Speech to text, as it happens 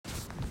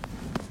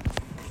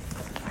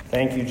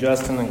Thank you,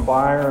 Justin and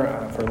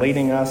choir, for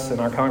leading us in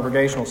our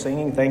congregational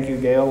singing. Thank you,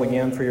 Gail,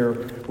 again for your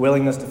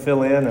willingness to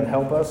fill in and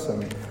help us,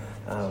 and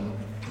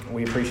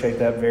we appreciate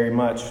that very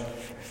much.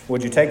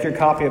 Would you take your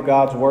copy of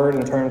God's Word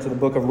and turn to the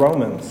book of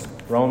Romans,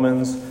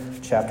 Romans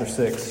chapter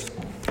 6.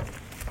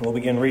 We'll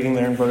begin reading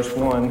there in verse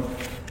 1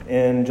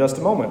 in just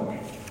a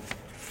moment.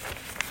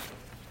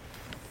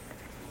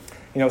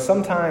 You know,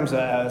 sometimes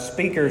a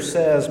speaker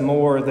says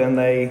more than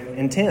they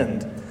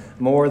intend,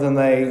 more than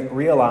they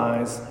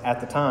realize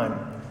at the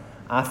time.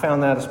 I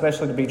found that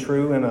especially to be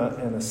true in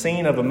a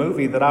scene of a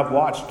movie that I've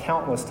watched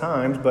countless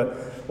times, but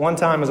one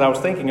time as I was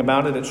thinking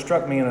about it, it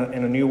struck me in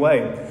a new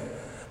way.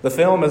 The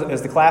film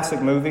is the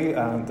classic movie,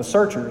 The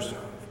Searchers,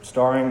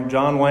 starring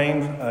John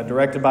Wayne,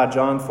 directed by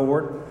John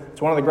Ford.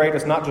 It's one of the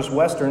greatest, not just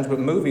westerns, but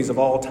movies of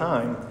all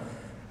time.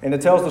 And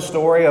it tells the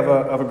story of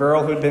a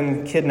girl who'd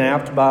been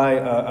kidnapped by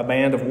a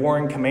band of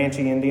warring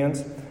Comanche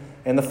Indians.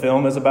 And the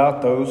film is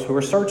about those who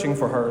are searching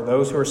for her,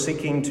 those who are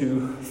seeking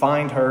to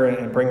find her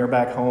and bring her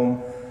back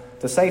home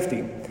to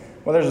safety.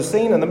 Well, there's a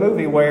scene in the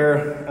movie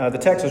where the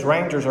Texas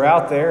Rangers are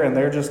out there and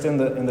they're just in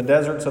the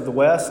deserts of the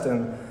West,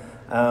 and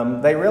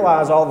they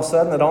realize all of a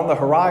sudden that on the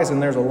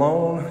horizon there's a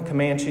lone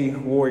Comanche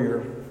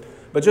warrior.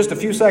 But just a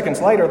few seconds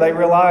later, they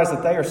realize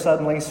that they are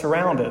suddenly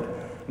surrounded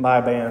by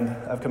a band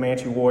of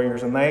Comanche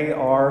warriors, and they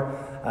are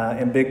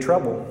in big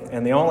trouble.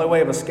 And the only way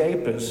of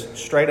escape is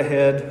straight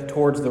ahead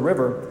towards the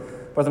river,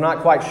 but they're not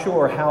quite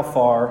sure how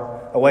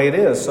far away it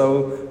is.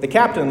 So the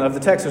captain of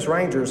the Texas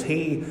Rangers,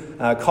 he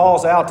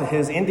calls out to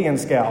his Indian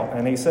scout,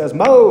 and he says,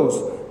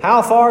 "Mose,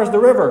 how far is the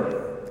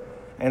river?"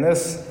 And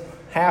this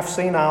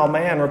half-senile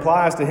man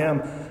replies to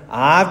him,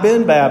 "I've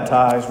been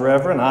baptized,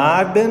 Reverend,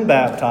 I've been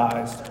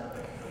baptized."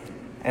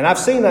 And I've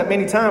seen that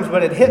many times,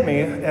 but it hit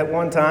me at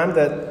one time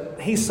that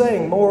he's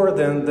saying more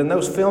than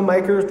those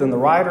filmmakers, than the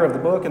writer of the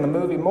book and the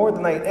movie, more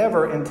than they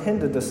ever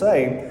intended to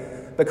say,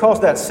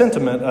 because that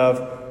sentiment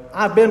of,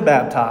 "I've been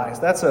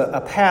baptized," that's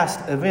a past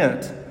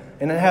event,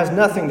 and it has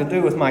nothing to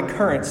do with my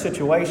current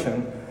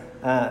situation.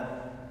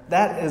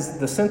 That is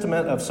the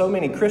sentiment of so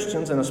many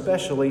Christians, and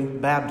especially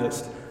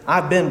Baptists.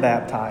 I've been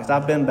baptized.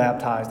 I've been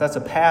baptized. That's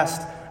a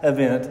past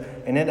event,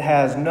 and it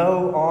has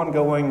no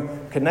ongoing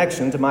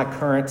connection to my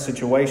current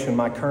situation,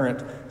 my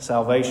current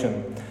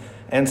salvation.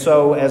 And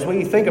so as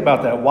we think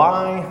about that,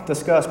 why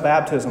discuss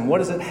baptism? What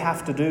does it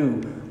have to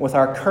do with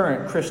our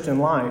current Christian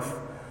life?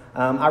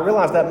 I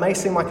realize that may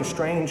seem like a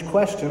strange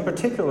question,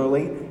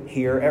 particularly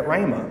here at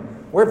Rhema.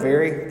 We're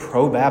very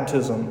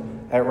pro-baptism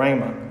at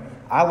Rhema.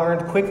 I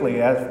learned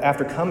quickly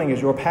after coming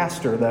as your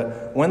pastor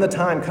that when the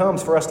time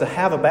comes for us to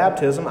have a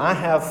baptism, I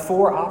have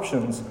 4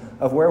 options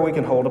of where we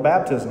can hold a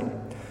baptism.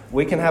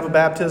 We can have a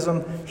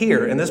baptism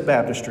here in this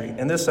baptistry,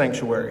 in this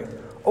sanctuary.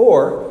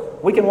 Or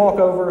we can walk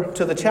over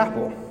to the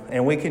chapel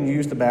and we can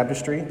use the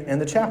baptistry in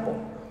the chapel.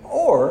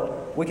 Or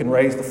we can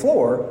raise the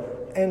floor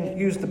and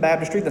use the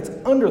baptistry that's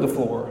under the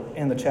floor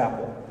in the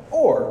chapel.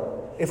 Or,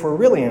 if we're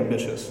really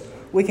ambitious,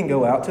 we can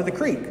go out to the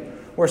creek,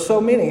 where so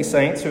many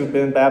saints who've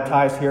been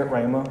baptized here at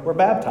Rhema were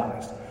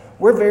baptized.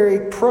 We're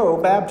very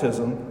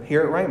pro-baptism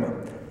here at Rhema.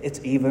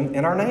 It's even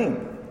in our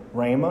name,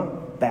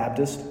 Rhema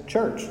Baptist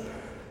Church.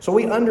 So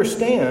we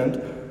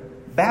understand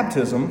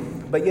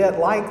baptism, but yet,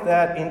 like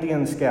that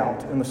Indian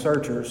scout and the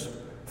searchers,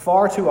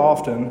 far too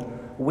often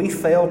we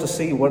fail to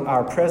see what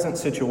our present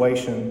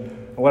situation,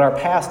 what our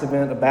past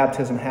event of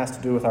baptism has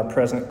to do with our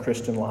present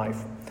Christian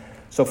life.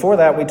 So for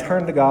that, we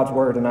turn to God's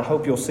Word, and I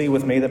hope you'll see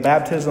with me that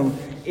baptism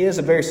is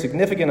a very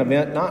significant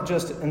event, not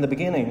just in the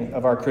beginning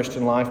of our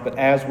Christian life, but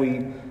as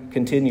we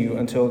continue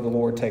until the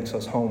Lord takes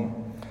us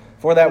home.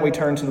 For that, we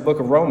turn to the book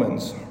of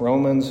Romans,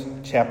 Romans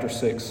chapter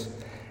 6.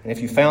 And if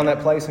you found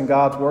that place in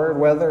God's Word,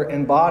 whether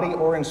in body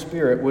or in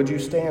spirit, would you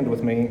stand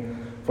with me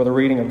for the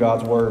reading of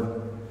God's Word?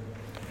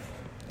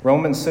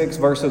 Romans 6,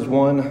 verses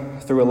 1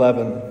 through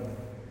 11.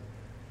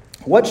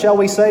 What shall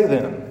we say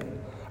then?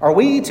 Are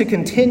we to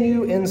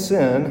continue in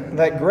sin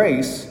that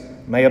grace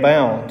may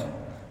abound?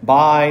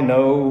 By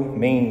no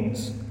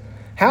means.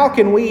 How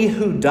can we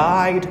who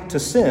died to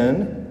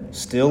sin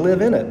still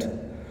live in it?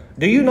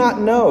 Do you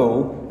not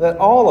know that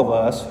all of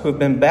us who have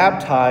been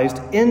baptized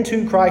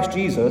into Christ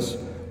Jesus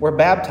were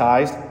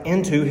baptized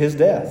into his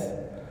death?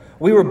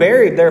 We were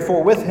buried,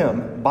 therefore, with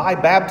him by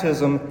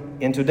baptism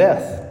into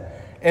death,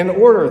 in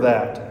order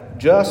that,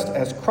 just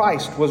as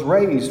Christ was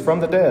raised from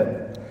the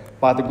dead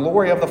by the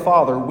glory of the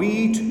Father,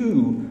 we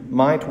too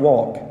might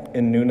walk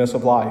in newness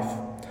of life.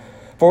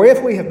 For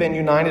if we have been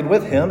united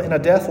with him in a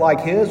death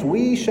like his,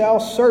 we shall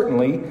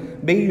certainly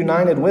be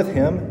united with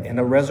him in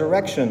a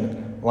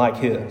resurrection like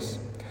his.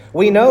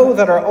 We know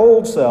that our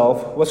old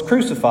self was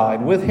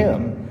crucified with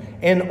him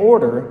in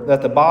order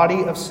that the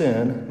body of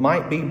sin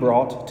might be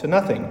brought to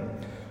nothing,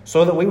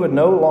 so that we would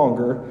no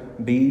longer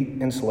be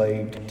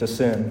enslaved to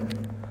sin.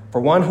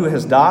 For one who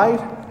has died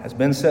has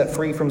been set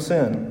free from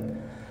sin.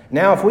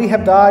 Now, if we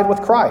have died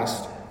with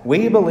Christ,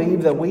 we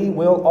believe that we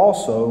will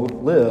also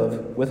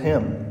live with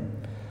him.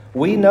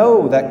 We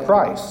know that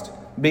Christ,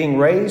 being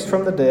raised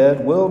from the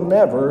dead, will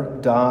never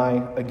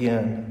die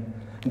again.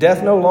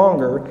 Death no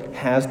longer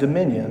has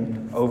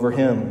dominion over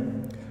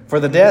him. For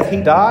the death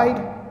he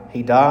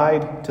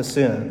died to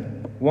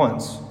sin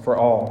once for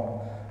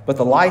all. But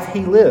the life he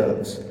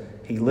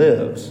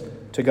lives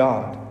to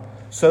God.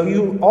 So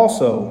you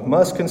also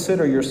must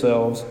consider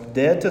yourselves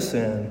dead to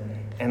sin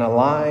and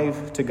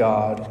alive to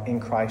God in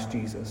Christ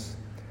Jesus.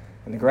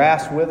 And the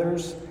grass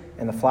withers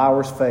and the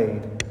flowers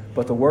fade,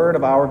 but the word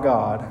of our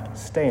God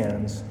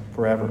stands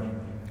forever.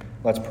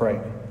 Let's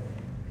pray.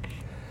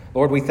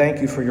 Lord, we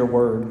thank you for your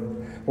word.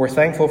 We're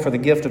thankful for the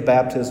gift of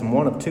baptism,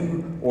 one of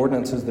two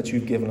ordinances that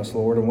you've given us,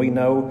 Lord. And we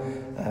know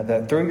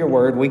that through your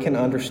word, we can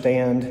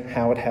understand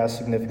how it has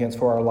significance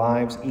for our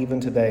lives even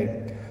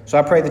today. So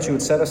I pray that you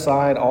would set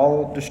aside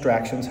all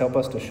distractions, help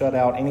us to shut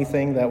out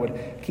anything that would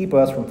keep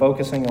us from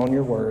focusing on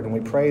your word. And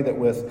we pray that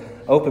with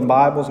open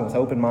Bibles and with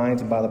open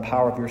minds and by the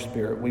power of your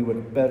Spirit, we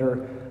would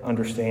better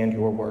understand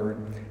your word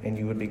and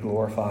you would be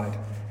glorified.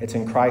 It's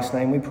in Christ's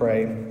name we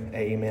pray.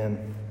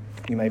 Amen.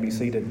 You may be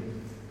seated.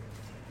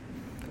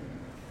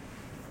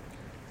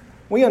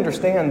 We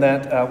understand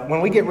that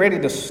when we get ready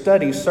to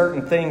study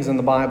certain things in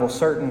the Bible,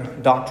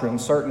 certain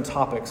doctrines, certain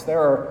topics,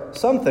 there are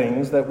some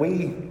things that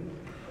we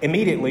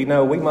immediately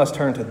know we must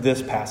turn to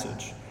this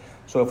passage.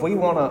 So if we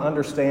want to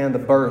understand the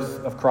birth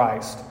of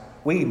Christ,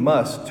 we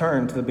must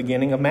turn to the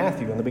beginning of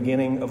Matthew and the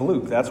beginning of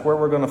Luke. That's where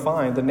we're going to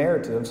find the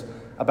narratives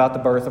about the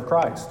birth of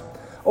Christ.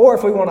 Or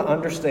if we want to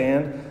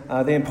understand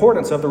the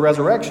importance of the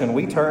resurrection,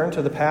 we turn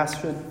to the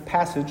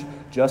passage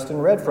Justin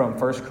read from,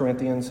 1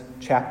 Corinthians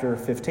chapter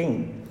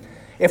 15.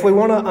 If we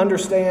want to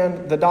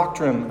understand the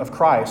doctrine of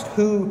Christ,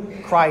 who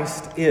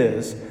Christ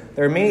is,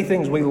 there are many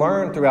things we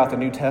learn throughout the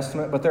New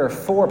Testament, but there are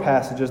 4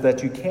 passages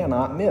that you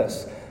cannot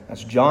miss.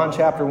 That's John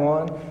chapter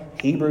 1,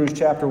 Hebrews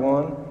chapter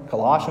 1,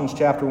 Colossians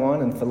chapter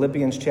 1, and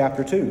Philippians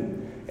chapter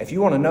 2. If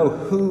you want to know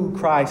who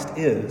Christ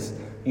is,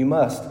 you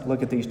must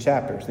look at these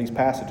chapters, these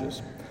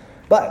passages.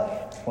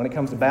 But when it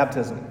comes to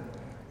baptism,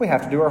 we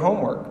have to do our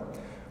homework.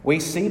 We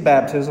see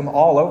baptism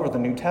all over the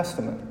New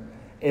Testament.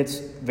 It's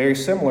very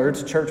similar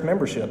to church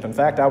membership. In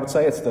fact, I would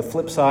say it's the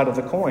flip side of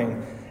the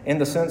coin in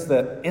the sense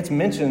that it's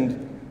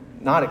mentioned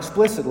not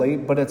explicitly,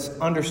 but it's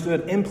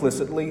understood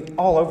implicitly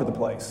all over the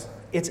place.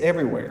 It's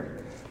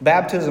everywhere.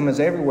 Baptism is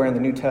everywhere in the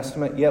New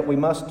Testament, yet we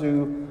must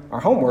do our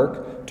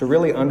homework to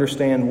really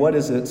understand what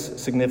is its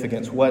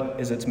significance, what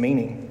is its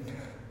meaning.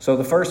 So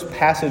the first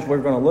passage we're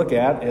going to look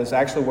at is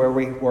actually where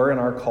we were in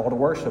our call to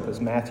worship, is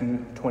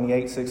Matthew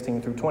 28,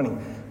 16 through 20.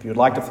 If you'd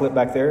like to flip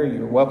back there,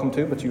 you're welcome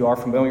to, but you are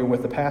familiar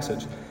with the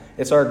passage.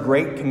 It's our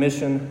Great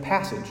Commission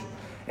passage.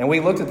 And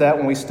we looked at that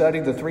when we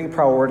studied the 3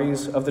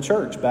 priorities of the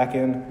church back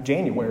in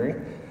January.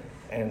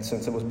 And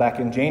since it was back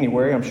in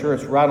January, I'm sure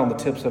it's right on the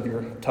tips of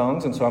your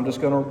tongues. And so I'm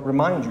just going to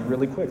remind you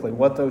really quickly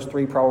what those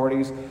 3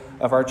 priorities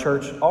of our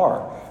church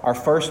are. Our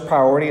first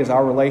priority is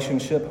our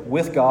relationship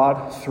with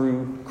God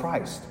through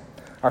Christ.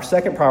 Our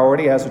second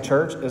priority as a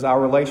church is our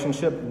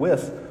relationship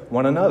with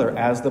one another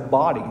as the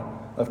body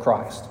of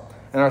Christ.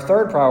 And our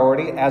third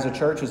priority as a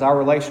church is our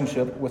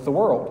relationship with the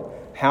world.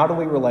 How do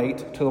we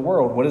relate to the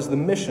world? What is the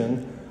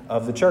mission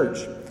of the church?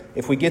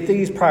 If we get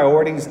these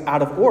priorities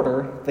out of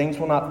order, things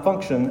will not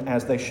function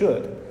as they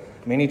should.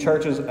 Many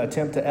churches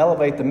attempt to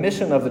elevate the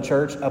mission of the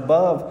church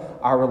above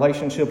our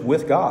relationship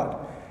with God.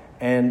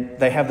 And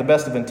they have the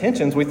best of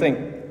intentions. We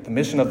think the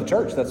mission of the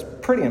church, that's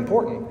pretty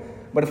important.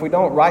 But if we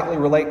don't rightly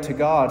relate to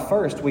God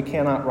first, we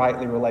cannot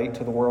rightly relate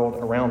to the world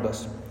around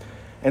us.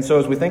 And so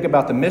as we think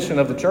about the mission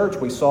of the church,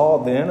 we saw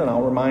then, and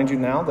I'll remind you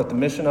now, that the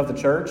mission of the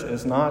church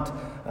is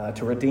not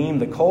to redeem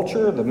the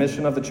culture. The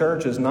mission of the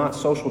church is not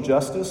social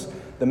justice.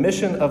 The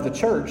mission of the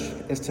church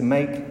is to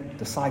make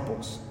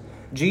disciples.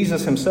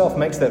 Jesus himself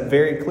makes that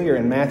very clear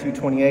in Matthew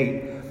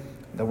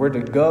 28, that we're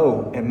to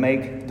go and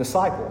make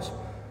disciples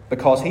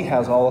because he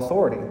has all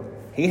authority.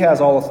 He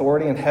has all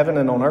authority in heaven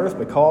and on earth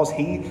because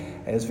he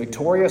is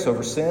victorious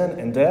over sin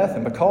and death.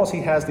 And because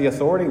he has the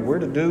authority, we're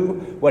to do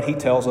what he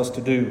tells us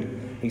to do.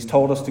 He's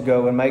told us to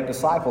go and make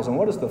disciples. And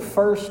what is the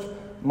first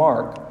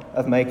mark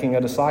of making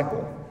a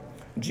disciple?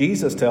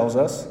 Jesus tells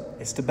us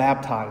it's to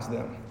baptize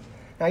them.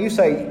 Now you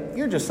say,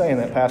 you're just saying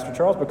that, Pastor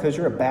Charles, because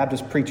you're a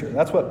Baptist preacher.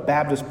 That's what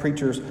Baptist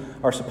preachers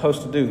are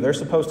supposed to do. They're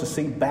supposed to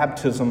see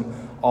baptism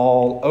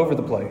all over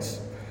the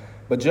place.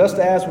 But just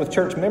as with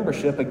church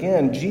membership,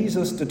 again,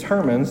 Jesus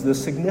determines the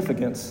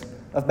significance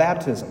of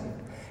baptism.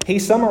 He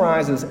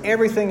summarizes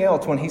everything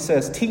else when he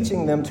says,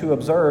 teaching them to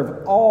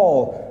observe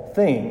all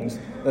things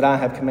that I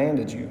have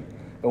commanded you.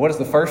 But what is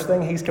the first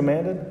thing he's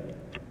commanded?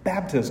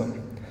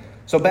 Baptism.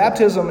 So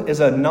baptism is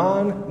a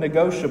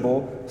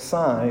non-negotiable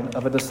sign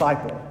of a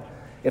disciple.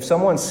 If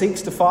someone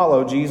seeks to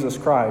follow Jesus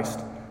Christ,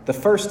 the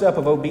first step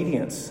of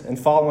obedience in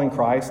following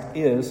Christ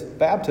is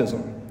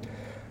baptism.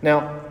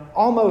 Now,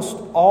 almost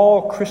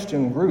all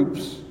Christian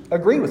groups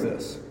agree with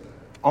this.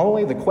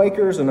 Only the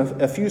Quakers and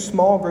a few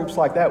small groups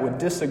like that would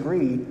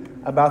disagree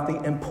about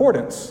the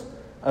importance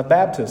of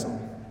baptism.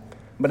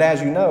 But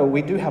as you know,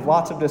 we do have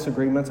lots of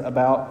disagreements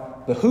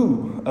about the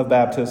who of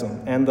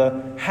baptism and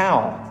the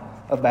how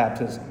of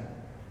baptism.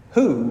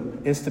 Who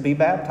is to be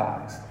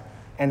baptized?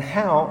 And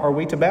how are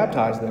we to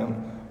baptize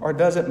them? Or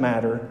does it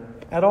matter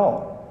at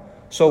all?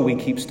 So we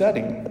keep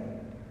studying.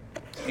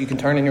 You can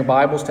turn in your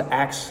Bibles to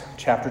Acts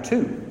chapter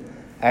 2.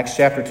 Acts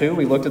chapter 2,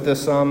 we looked at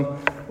this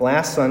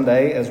last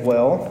Sunday as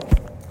well.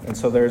 And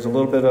so there's a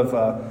little bit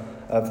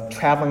of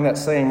traveling that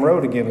same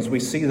road again as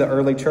we see the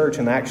early church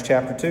in Acts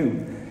chapter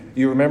 2.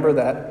 You remember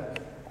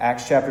that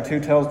Acts chapter 2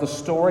 tells the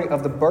story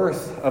of the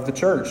birth of the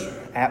church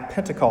at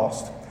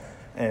Pentecost.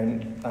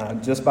 And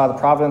just by the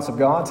providence of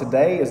God,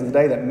 today is the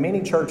day that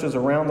many churches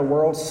around the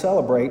world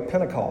celebrate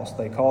Pentecost.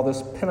 They call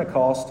this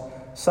Pentecost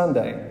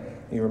Sunday.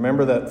 You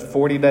remember that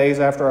 40 days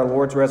after our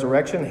Lord's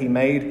resurrection, he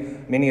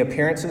made many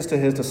appearances to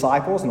his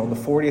disciples, and on the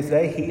 40th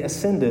day, he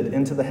ascended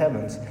into the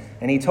heavens.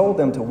 And he told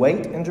them to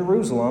wait in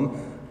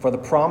Jerusalem for the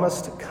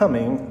promised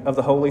coming of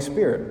the Holy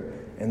Spirit.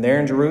 And there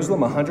in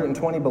Jerusalem,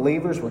 120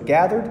 believers were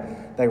gathered.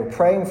 They were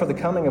praying for the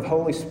coming of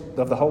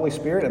the Holy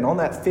Spirit. And on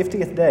that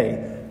 50th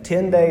day,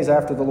 10 days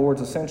after the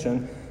Lord's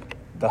ascension,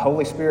 the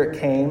Holy Spirit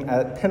came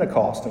at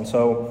Pentecost. And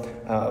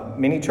so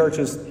many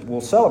churches will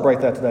celebrate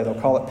that today.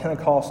 They'll call it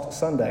Pentecost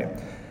Sunday.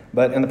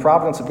 But in the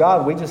providence of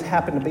God, we just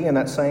happen to be in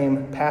that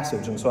same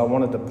passage. And so I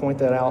wanted to point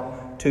that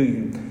out to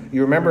you.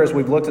 You remember, as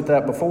we've looked at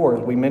that before,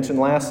 we mentioned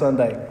last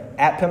Sunday,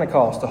 at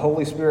Pentecost, the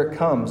Holy Spirit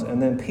comes, and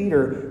then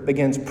Peter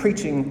begins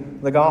preaching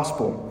the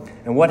gospel.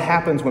 And what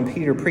happens when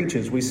Peter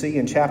preaches? We see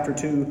in chapter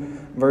 2,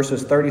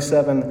 verses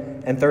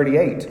 37 and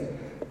 38.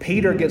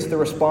 Peter gets the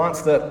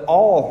response that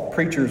all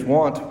preachers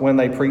want when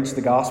they preach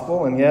the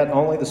gospel, and yet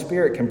only the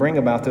Spirit can bring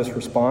about this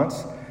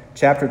response.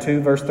 Chapter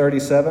 2, verse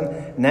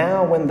 37,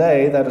 "Now when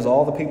they," that is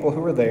all the people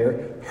who were there,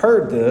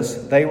 "heard this,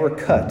 they were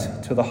cut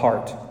to the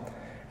heart.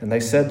 And they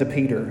said to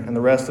Peter and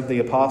the rest of the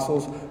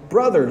apostles,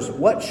 'Brothers,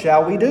 what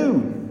shall we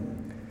do?'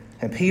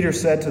 And Peter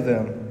said to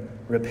them,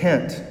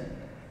 'Repent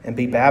and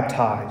be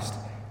baptized,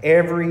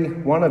 every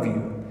one of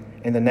you,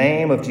 in the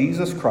name of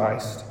Jesus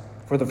Christ,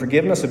 for the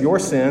forgiveness of your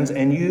sins,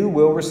 and you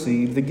will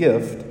receive the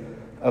gift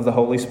of the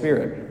Holy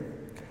Spirit.'"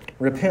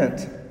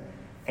 Repent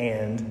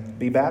and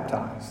be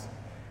baptized.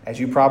 As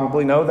you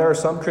probably know, there are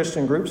some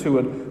Christian groups who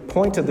would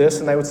point to this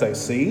and they would say,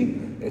 "See,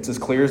 it's as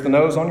clear as the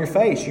nose on your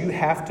face. You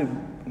have to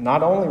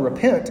not only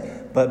repent,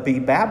 but be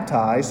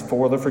baptized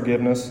for the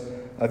forgiveness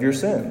of your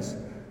sins."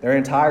 There are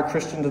entire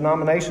Christian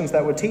denominations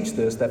that would teach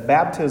this, that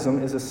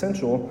baptism is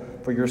essential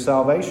for your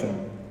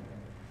salvation.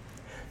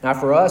 Now,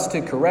 for us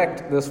to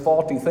correct this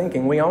faulty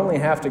thinking, we only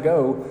have to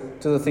go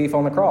to the thief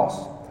on the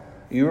cross.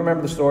 You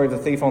remember the story of the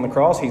thief on the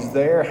cross. He's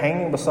there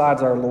hanging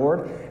beside our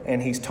Lord,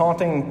 and he's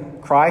taunting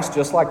Christ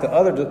just like the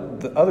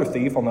other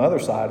thief on the other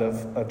side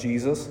of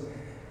Jesus.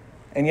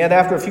 And yet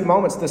after a few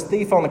moments, this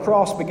thief on the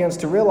cross begins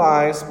to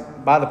realize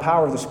by the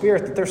power of the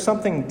Spirit that there's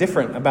something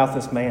different about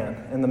this man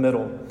in the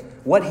middle.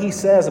 What he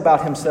says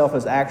about himself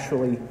is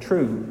actually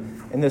true.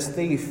 And this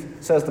thief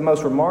says the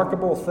most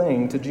remarkable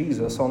thing to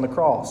Jesus on the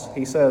cross.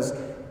 He says,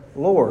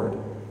 "Lord,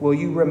 will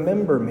you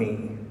remember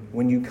me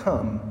when you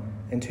come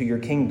into your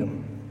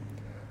kingdom?"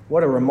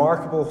 What a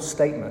remarkable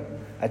statement,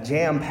 a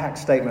jam-packed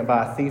statement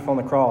by a thief on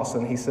the cross.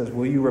 And he says,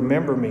 "Will you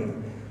remember me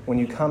when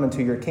you come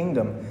into your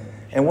kingdom?"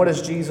 And what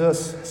does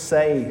Jesus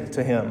say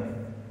to him?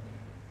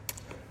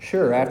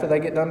 Sure, after they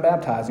get done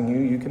baptizing you,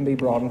 you can be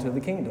brought into the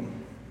kingdom.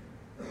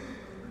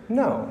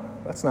 No,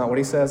 that's not what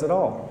he says at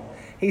all.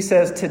 He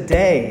says,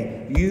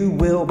 "Today you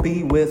will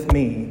be with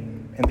me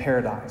in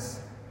paradise."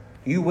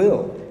 You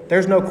will.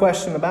 There's no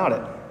question about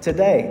it.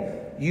 Today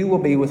you will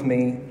be with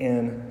me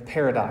in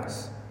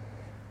paradise.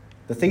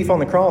 The thief on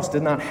the cross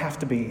did not have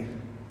to be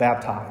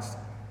baptized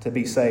to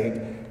be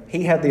saved.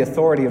 He had the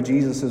authority of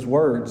Jesus'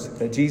 words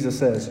that Jesus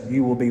says,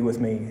 "You will be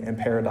with me in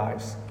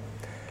paradise."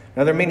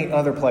 Now, there are many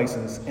other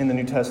places in the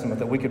New Testament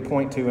that we could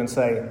point to and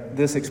say,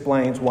 this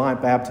explains why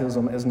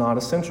baptism is not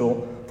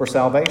essential for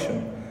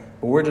salvation.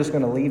 But we're just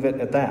going to leave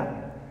it at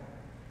that.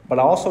 But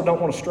I also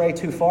don't want to stray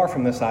too far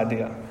from this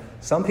idea.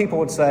 Some people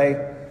would say,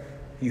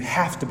 you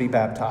have to be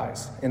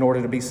baptized in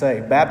order to be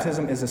saved.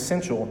 Baptism is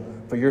essential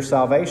for your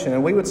salvation.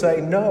 And we would say,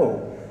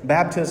 no,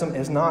 baptism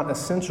is not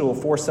essential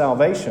for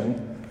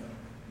salvation.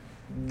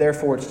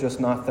 Therefore, it's just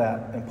not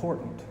that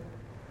important.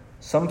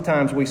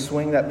 Sometimes we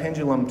swing that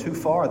pendulum too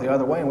far the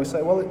other way and we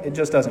say, well, it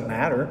just doesn't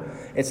matter.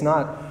 It's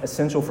not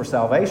essential for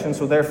salvation,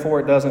 so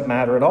therefore it doesn't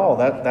matter at all.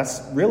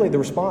 That's really the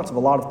response of a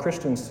lot of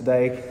Christians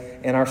today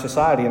in our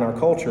society, in our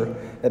culture,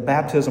 that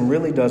baptism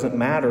really doesn't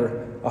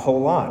matter a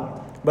whole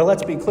lot. But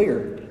let's be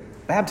clear.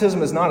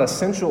 Baptism is not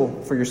essential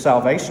for your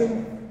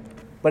salvation,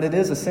 but it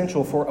is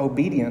essential for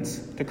obedience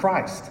to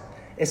Christ.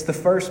 It's the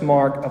first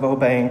mark of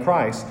obeying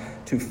Christ,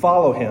 to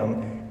follow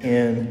him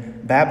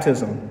in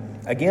baptism.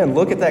 Again,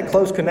 look at that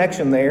close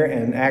connection there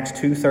in Acts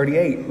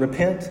 2:38.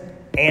 Repent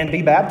and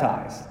be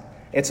baptized.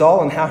 It's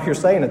all in how you're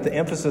saying it, the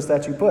emphasis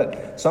that you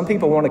put. Some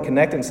people want to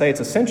connect it and say it's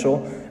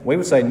essential. We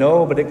would say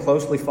no, but it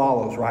closely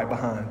follows right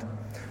behind.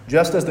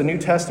 Just as the New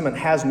Testament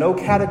has no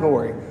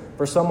category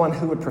for someone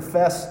who would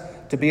profess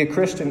to be a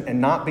Christian and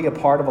not be a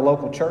part of a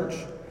local church,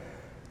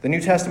 the New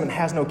Testament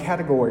has no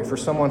category for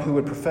someone who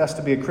would profess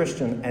to be a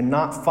Christian and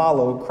not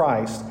follow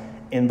Christ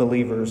in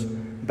believers'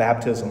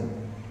 baptism.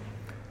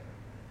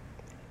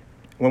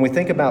 When we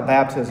think about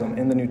baptism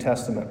in the New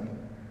Testament,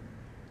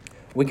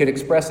 we could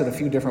express it a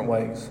few different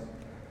ways.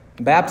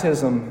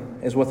 Baptism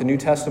is what the New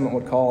Testament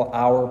would call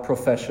our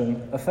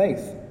profession of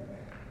faith.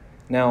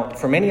 Now,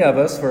 for many of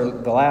us, for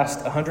the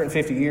last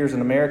 150 years in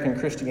American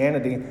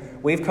Christianity,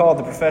 we've called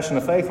the profession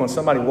of faith when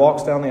somebody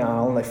walks down the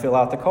aisle and they fill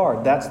out the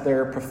card. That's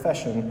their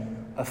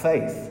profession of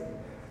faith.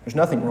 There's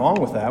nothing wrong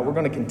with that. We're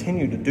going to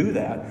continue to do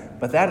that.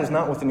 But that is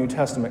not what the New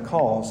Testament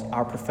calls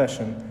our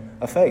profession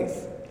of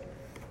faith.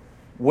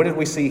 What did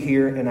we see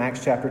here in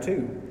Acts chapter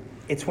 2?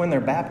 It's when they're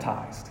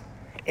baptized.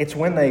 It's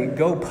when they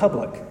go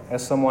public,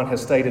 as someone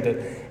has stated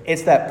it.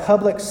 It's that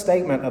public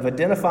statement of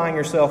identifying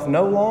yourself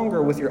no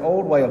longer with your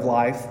old way of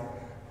life,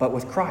 but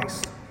with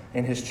Christ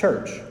and His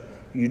church.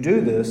 You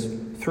do this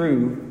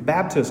through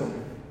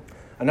baptism.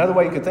 Another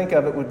way you could think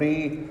of it would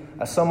be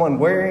someone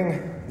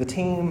wearing the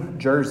team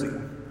jersey.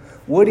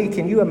 Woody,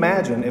 can you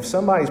imagine if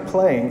somebody's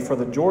playing for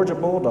the Georgia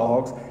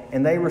Bulldogs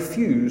and they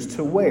refuse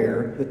to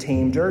wear the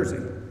team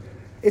jersey?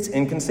 It's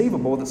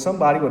inconceivable that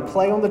somebody would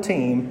play on the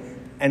team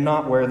and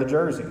not wear the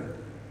jersey.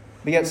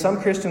 But yet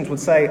some Christians would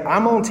say,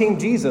 I'm on Team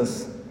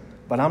Jesus,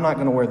 but I'm not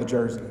going to wear the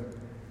jersey.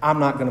 I'm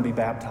not going to be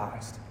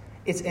baptized.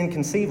 It's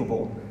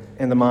inconceivable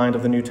in the mind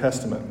of the New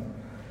Testament.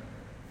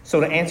 So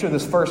to answer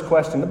this first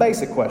question, the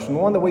basic question, the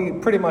one that we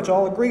pretty much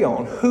all agree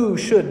on, who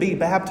should be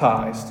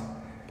baptized?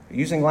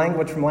 Using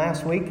language from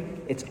last week,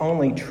 it's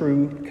only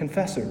true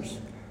confessors.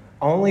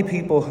 Only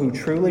people who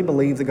truly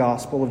believe the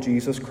gospel of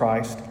Jesus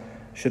Christ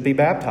should be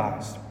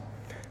baptized.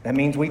 That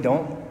means we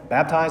don't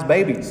baptize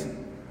babies.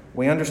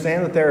 We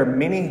understand that there are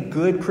many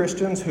good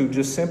Christians who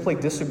just simply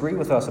disagree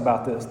with us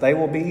about this. They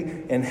will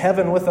be in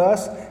heaven with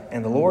us,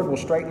 and the Lord will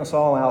straighten us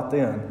all out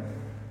then.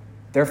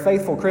 They're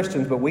faithful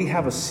Christians, but we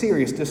have a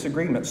serious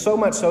disagreement, so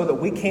much so that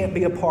we can't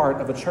be a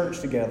part of a church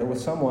together with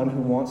someone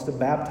who wants to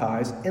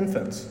baptize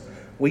infants.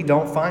 We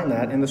don't find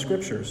that in the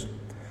Scriptures.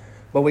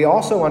 But we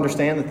also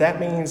understand that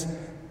that means,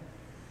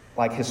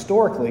 like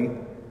historically,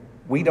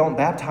 we don't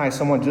baptize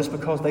someone just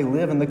because they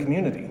live in the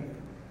community.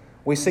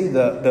 We see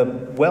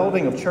the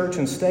welding of church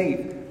and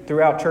state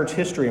throughout church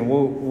history, and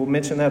we'll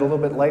mention that a little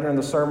bit later in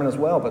the sermon as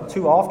well. But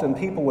too often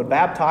people would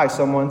baptize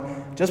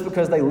someone just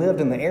because they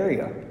lived in the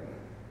area.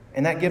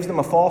 And that gives them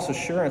a false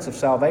assurance of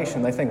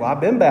salvation. They think, well,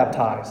 I've been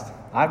baptized.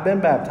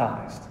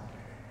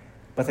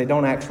 But they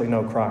don't actually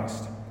know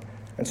Christ.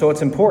 And so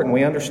it's important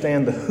we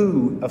understand the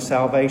who of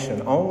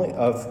salvation, only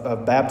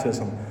of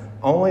baptism.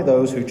 Only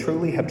those who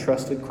truly have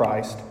trusted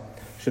Christ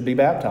should be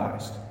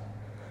baptized.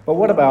 But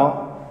what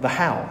about the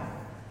how?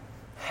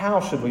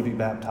 How should we be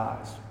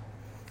baptized?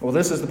 Well,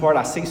 this is the part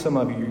I see some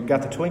of you. You've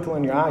got the twinkle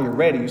in your eye. You're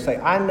ready. You say,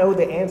 I know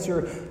the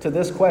answer to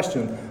this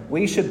question.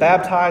 We should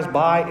baptize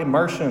by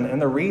immersion. And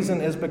the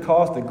reason is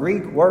because the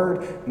Greek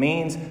word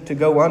means to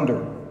go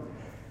under.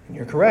 And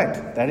you're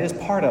correct. That is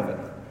part of it.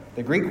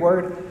 The Greek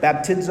word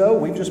baptizo,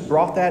 we've just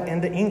brought that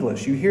into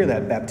English. You hear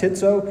that.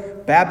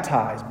 Baptizo,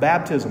 baptize,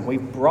 baptism.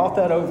 We've brought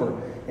that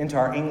over into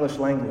our English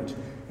language.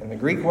 And the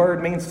Greek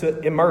word means to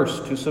immerse,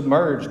 to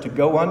submerge, to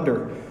go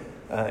under.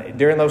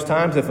 During those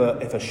times, if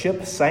a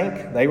ship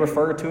sank, they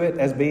referred to it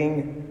as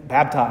being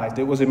baptized.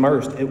 It was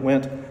immersed. It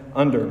went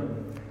under.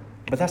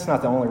 But that's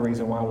not the only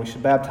reason why we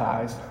should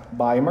baptize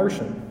by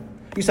immersion.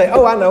 You say,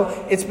 oh, I know.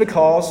 It's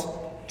because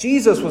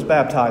Jesus was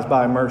baptized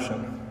by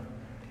immersion.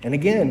 And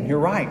again, you're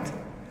right.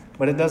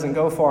 But it doesn't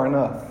go far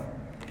enough.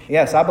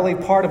 Yes, I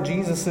believe part of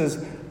Jesus'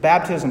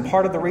 baptism,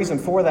 part of the reason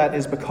for that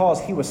is because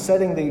he was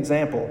setting the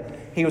example.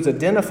 He was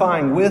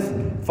identifying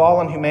with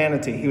fallen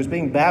humanity. He was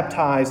being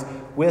baptized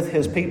with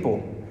his people.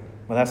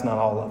 Well, that's not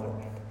all of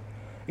it.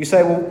 You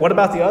say, well, what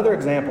about the other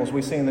examples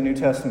we see in the New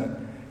Testament?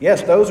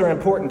 Yes, those are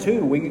important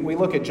too. We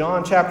look at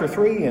John chapter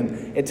 3,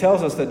 and it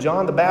tells us that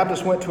John the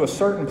Baptist went to a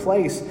certain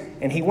place,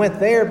 and he went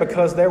there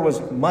because there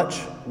was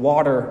much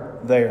water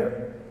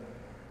there.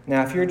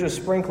 Now, if you're just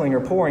sprinkling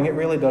or pouring, it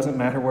really doesn't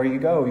matter where you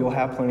go. You'll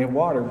have plenty of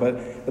water.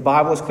 But the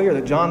Bible is clear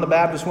that John the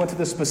Baptist went to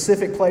this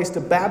specific place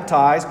to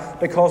baptize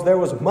because there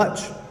was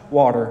much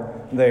water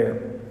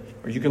there.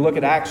 Or you could look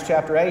at Acts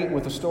chapter 8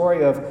 with the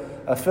story of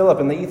Philip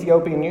and the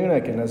Ethiopian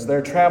eunuch. And as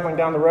they're traveling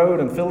down the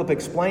road, and Philip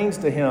explains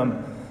to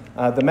him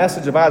the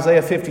message of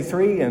Isaiah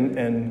 53,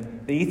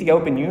 and the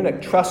Ethiopian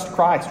eunuch trusts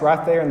Christ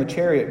right there in the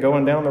chariot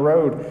going down the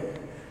road.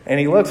 And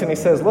he looks and he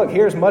says, look,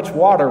 here's much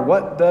water.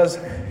 What does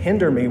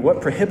hinder me? What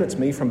prohibits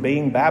me from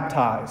being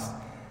baptized?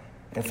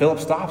 And Philip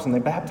stops and they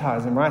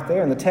baptize him right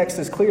there. And the text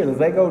is clear that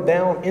they go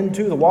down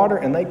into the water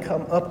and they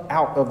come up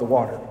out of the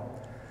water.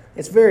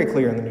 It's very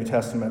clear in the New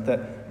Testament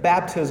that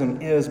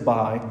baptism is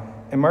by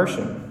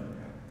immersion.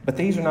 But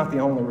these are not the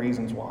only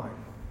reasons why.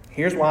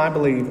 Here's why I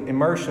believe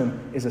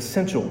immersion is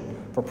essential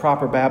for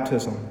proper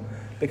baptism.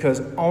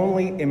 Because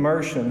only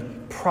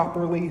immersion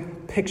properly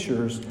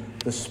pictures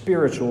the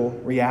spiritual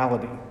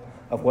reality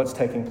of what's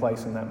taking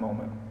place in that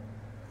moment.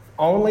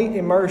 Only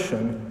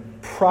immersion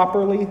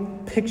properly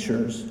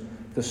pictures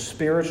the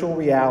spiritual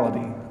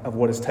reality of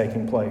what is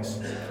taking place.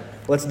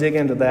 Let's dig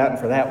into that, and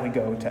for that we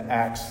go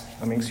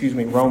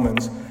to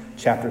Romans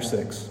chapter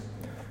 6.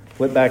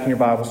 Flip back in your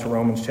Bibles to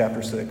Romans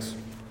chapter 6.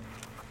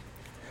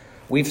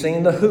 We've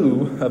seen the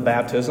who of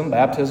baptism.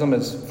 Baptism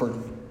is for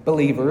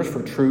believers,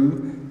 for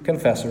true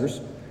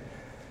confessors.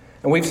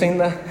 And we've seen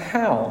the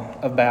how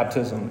of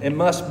baptism. It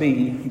must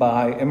be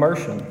by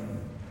immersion.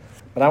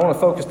 But I want to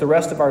focus the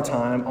rest of our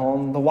time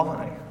on the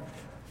why.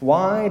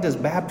 Why does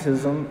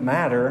baptism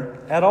matter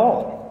at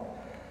all?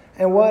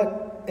 And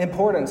what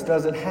importance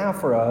does it have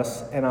for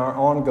us in our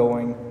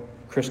ongoing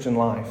Christian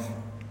life?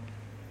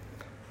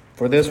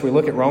 For this, we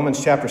look at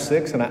Romans chapter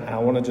 6, and I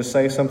want to just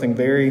say something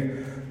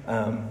very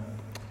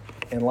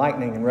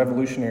enlightening and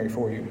revolutionary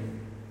for you.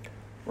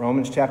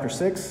 Romans chapter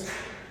 6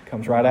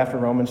 comes right after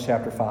Romans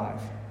chapter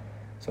 5.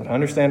 So to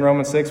understand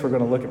Romans 6, we're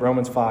going to look at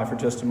Romans 5 for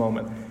just a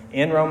moment.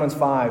 In Romans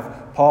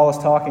 5, Paul is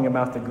talking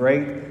about the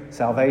great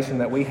salvation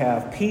that we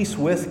have, peace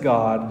with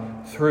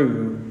God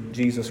through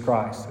Jesus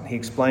Christ. And he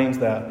explains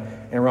that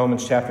in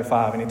Romans chapter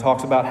 5. And he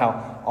talks about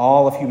how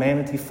all of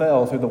humanity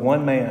fell through the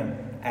one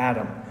man,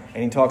 Adam.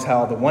 And he talks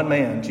how the one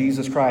man,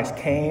 Jesus Christ,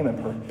 came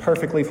and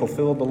perfectly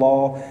fulfilled the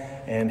law.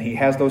 And he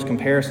has those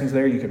comparisons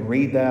there. You can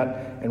read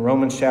that in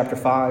Romans chapter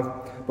 5.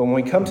 But when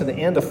we come to the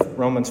end of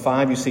Romans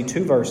 5, you see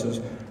two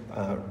verses,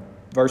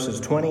 verses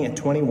 20 and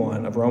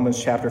 21 of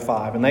Romans chapter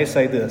 5. And they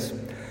say this: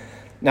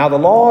 "Now the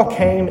law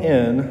came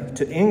in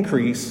to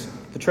increase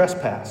the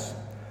trespass.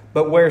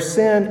 But where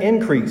sin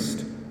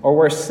increased, or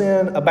where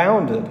sin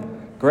abounded,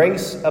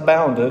 grace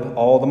abounded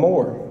all the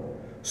more.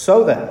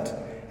 So that,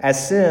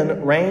 as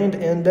sin reigned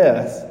in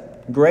death,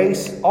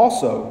 grace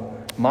also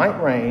might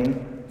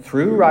reign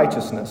through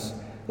righteousness,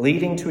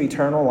 leading to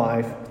eternal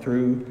life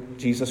through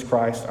Jesus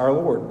Christ our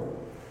Lord."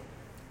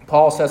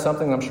 Paul says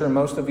something I'm sure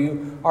most of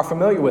you are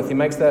familiar with. He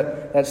makes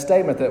that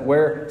statement that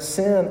where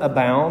sin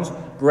abounds,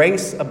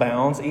 grace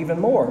abounds even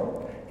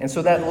more. And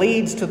so that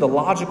leads to the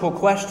logical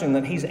question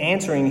that he's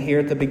answering here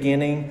at the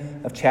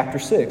beginning of chapter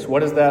 6.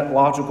 What is that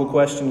logical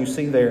question you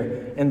see there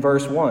in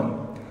verse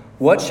 1?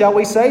 "What shall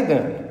we say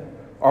then?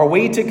 Are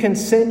we to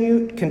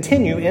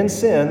continue in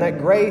sin that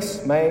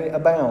grace may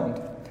abound?"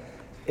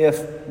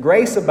 If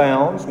grace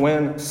abounds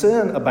when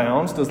sin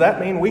abounds, does that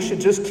mean we should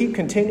just keep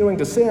continuing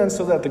to sin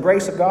so that the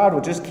grace of God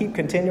would just keep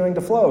continuing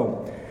to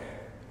flow?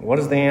 What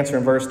is the answer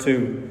in verse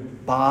 2?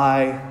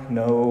 By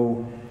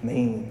no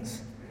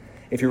means.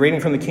 If you're reading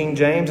from the King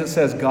James, it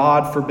says,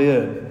 "God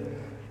forbid."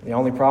 The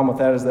only problem with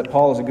that is that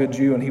Paul is a good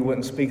Jew and he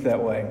wouldn't speak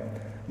that way.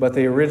 But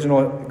the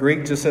original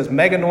Greek just says,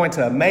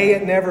 "Meganoita," may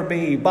it never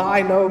be,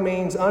 by no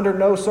means, under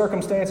no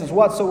circumstances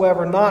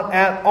whatsoever, not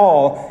at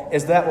all,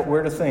 is that what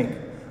we're to think.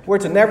 We're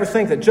to never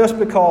think that just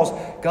because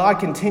God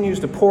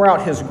continues to pour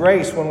out His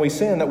grace when we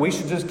sin, that we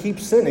should just keep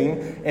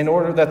sinning in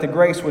order that the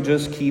grace would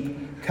just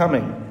keep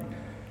coming.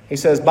 He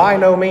says, by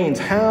no means,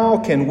 how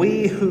can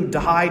we who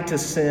died to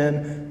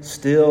sin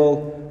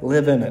still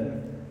live in it?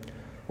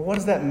 Well, what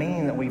does that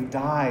mean that we've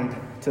died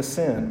to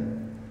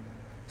sin?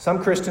 Some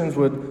Christians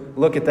would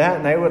look at that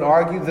and they would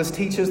argue this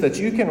teaches that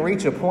you can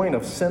reach a point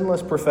of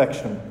sinless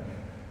perfection.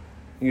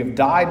 You have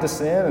died to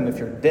sin, and if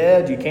you're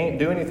dead, you can't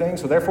do anything,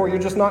 so therefore you're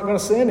just not going to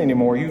sin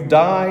anymore. You've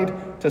died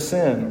to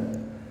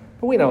sin.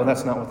 But we know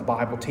that's not what the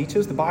Bible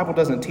teaches. The Bible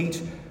doesn't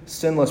teach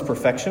sinless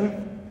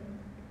perfection,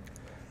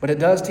 but it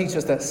does teach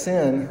us that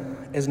sin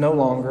is no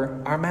longer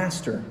our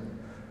master.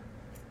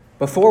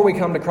 Before we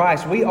come to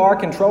Christ, we are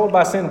controlled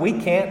by sin. We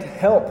can't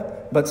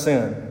help but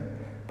sin.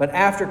 But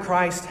after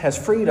Christ has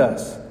freed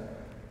us,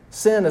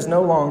 sin is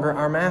no longer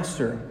our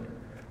master.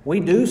 We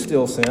do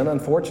still sin.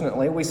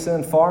 Unfortunately, we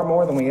sin far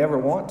more than we ever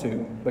want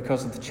to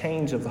because of the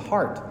change of the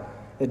heart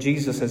that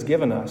Jesus has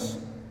given us.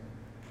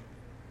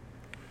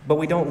 But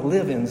we don't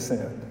live in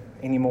sin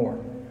anymore.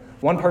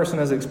 One person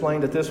has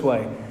explained it this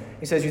way.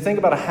 He says, you think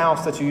about a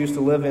house that you used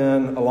to live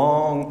in a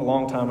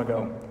long time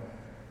ago.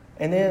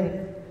 And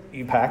then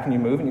you pack and you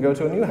move and you go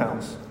to a new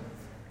house.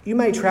 You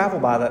may travel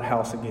by that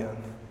house again.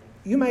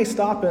 You may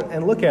stop it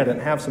and look at it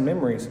and have some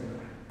memories,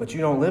 but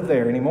you don't live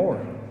there anymore.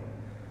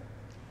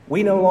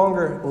 We no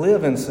longer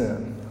live in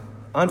sin.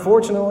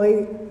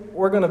 Unfortunately,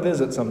 we're going to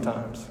visit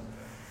sometimes.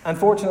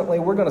 Unfortunately,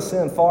 we're going to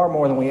sin far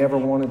more than we ever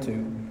wanted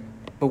to.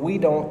 But we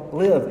don't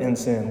live in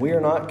sin. We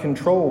are not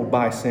controlled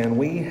by sin.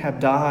 We have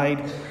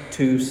died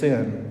to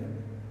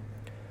sin.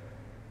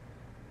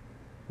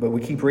 But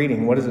we keep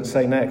reading. What does it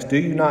say next? Do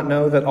you not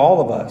know that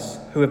all of us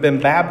who have been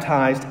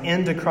baptized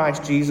into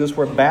Christ Jesus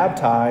were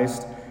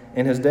baptized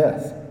in His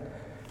death?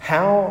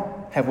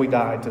 How have we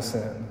died to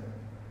sin?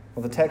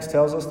 Well, the text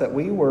tells us that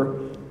we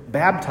were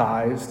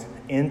baptized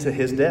into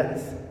His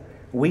death.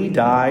 We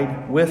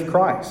died with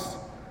Christ.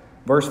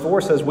 Verse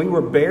 4 says, we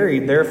were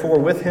buried, therefore,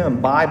 with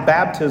Him by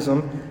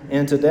baptism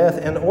into death,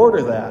 in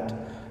order that,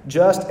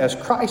 just as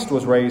Christ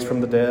was raised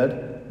from the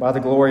dead by the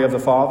glory of the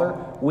Father,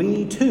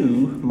 we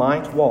too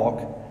might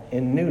walk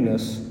in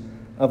newness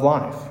of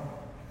life.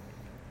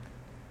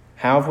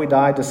 How have we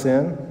died to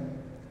sin?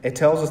 It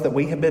tells us that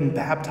we have been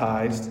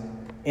baptized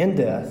in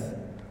death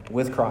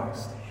with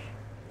Christ.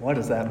 What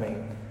does that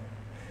mean?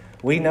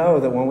 We know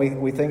that when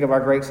we think of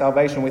our great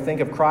salvation, we think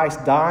of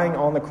Christ dying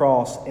on the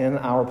cross in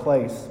our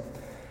place.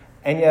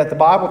 And yet the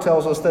Bible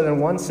tells us that in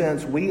one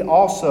sense, we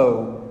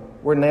also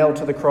were nailed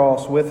to the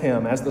cross with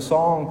Him. As the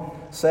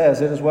song says,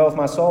 it is well with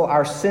my soul,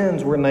 our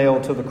sins were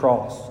nailed to the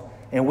cross,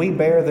 and we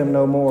bear them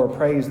no more.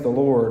 Praise the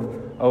Lord,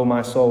 O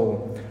my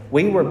soul.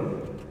 We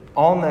were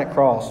on that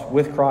cross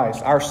with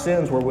Christ. Our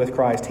sins were with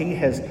Christ. He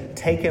has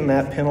taken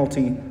that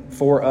penalty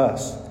for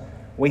us.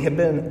 We have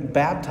been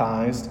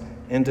baptized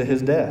into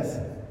his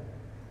death.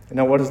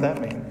 Now, what does that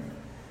mean?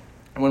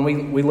 When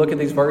we look at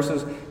these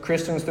verses,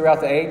 Christians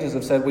throughout the ages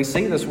have said, we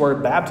see this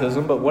word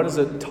baptism, but what is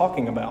it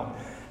talking about?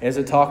 Is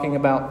it talking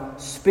about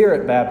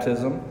spirit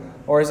baptism,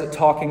 or is it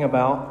talking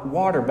about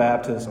water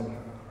baptism?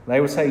 They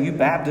would say, you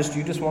Baptists,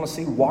 you just want to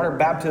see water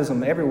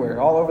baptism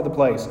everywhere, all over the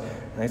place.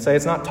 And they say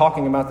it's not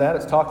talking about that,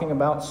 it's talking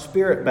about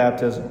spirit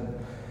baptism.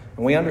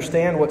 And we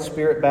understand what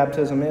spirit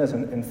baptism is.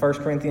 In 1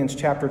 Corinthians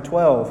chapter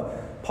 12,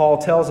 Paul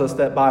tells us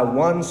that by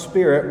one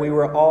Spirit we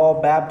were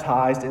all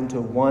baptized into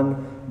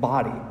one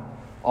body.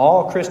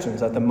 All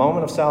Christians, at the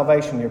moment of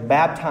salvation, you're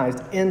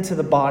baptized into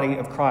the body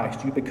of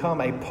Christ. You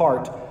become a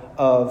part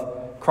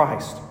of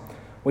Christ.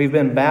 We've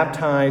been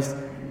baptized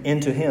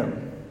into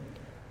him.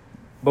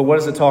 But what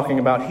is it talking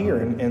about here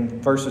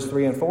in verses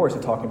 3 and 4? Is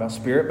it talking about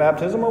spirit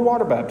baptism or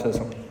water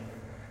baptism?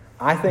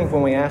 I think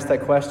when we ask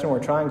that question,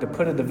 we're trying to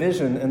put a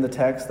division in the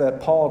text that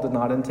Paul did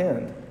not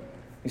intend.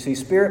 You see,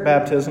 spirit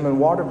baptism and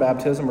water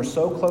baptism are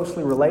so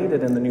closely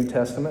related in the New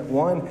Testament.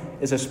 One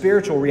is a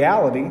spiritual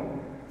reality,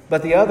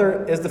 but the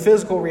other is the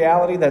physical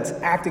reality that's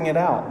acting it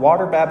out.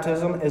 Water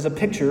baptism is a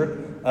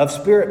picture of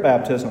spirit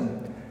baptism.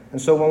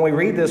 And so when we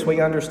read this,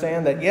 we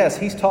understand that, yes,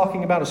 he's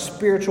talking about a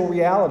spiritual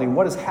reality,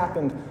 what has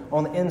happened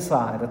on the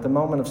inside at the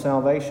moment of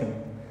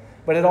salvation.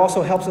 But it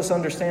also helps us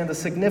understand the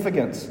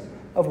significance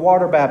of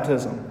water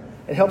baptism.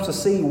 It helps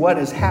us see what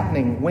is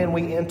happening when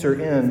we enter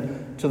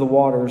into the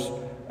waters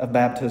of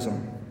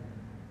baptism.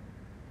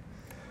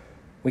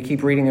 We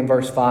keep reading in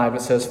verse 5.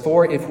 It says,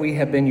 "For if we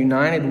have been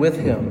united with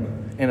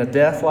him in a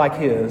death like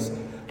his,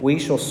 we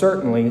shall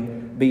certainly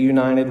be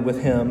united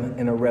with him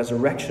in a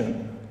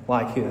resurrection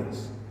like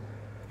his."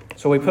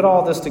 So we put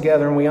all this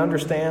together and we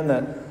understand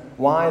that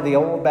why the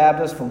old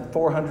Baptists from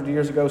 400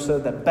 years ago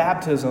said that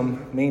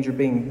baptism means you're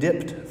being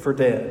dipped for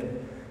dead.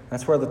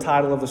 That's where the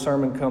title of the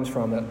sermon comes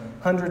from. That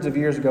hundreds of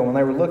years ago when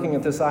they were looking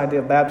at this idea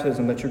of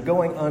baptism, that you're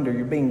going under,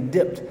 you're being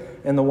dipped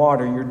in the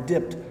water, you're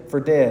dipped for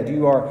dead.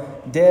 You are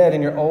dead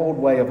in your old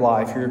way of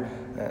life.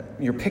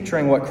 You're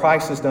picturing what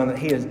Christ has done, that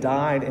he has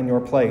died in your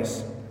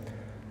place.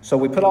 So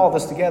we put all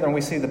this together and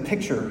we see the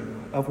picture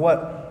of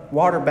what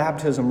water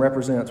baptism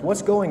represents.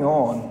 What's going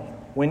on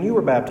when you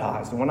were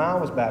baptized and when I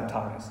was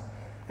baptized?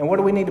 And what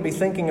do we need to be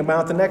thinking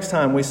about the next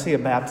time we see a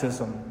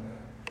baptism?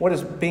 What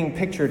is being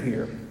pictured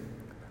here?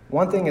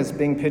 One thing that's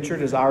being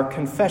pictured is our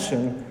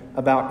confession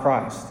about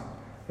Christ.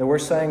 That we're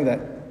saying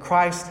that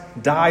Christ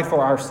died for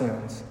our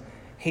sins.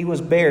 He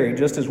was buried,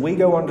 just as we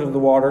go under the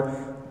water,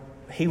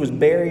 he was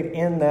buried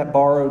in that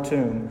borrowed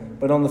tomb.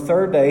 But on the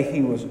third day,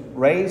 he was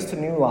raised to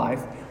new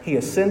life. He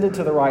ascended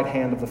to the right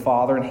hand of the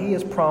Father, and he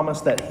has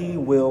promised that he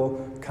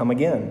will come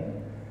again.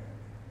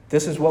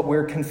 This is what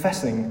we're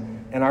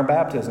confessing in our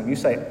baptism. You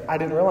say, I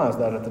didn't realize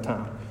that at the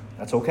time.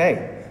 That's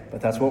okay. But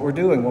that's what we're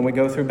doing when we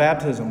go through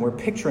baptism. We're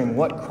picturing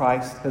what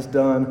Christ has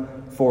done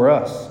for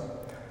us.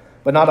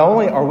 But not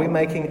only are we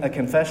making a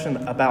confession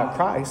about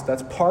Christ,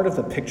 that's part of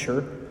the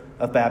picture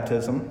of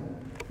baptism,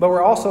 but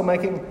we're also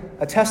making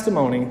a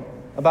testimony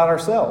about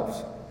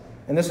ourselves.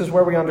 And this is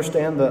where we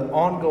understand the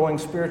ongoing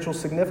spiritual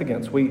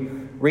significance. We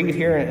read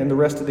here in the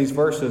rest of these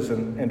verses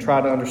and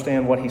try to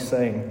understand what he's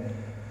saying.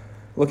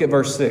 Look at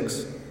verse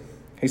 6.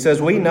 He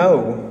says, "We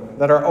know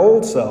that our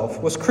old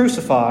self was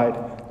crucified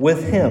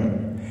with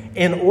him,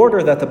 in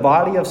order that the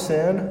body of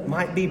sin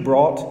might be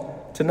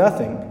brought to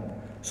nothing,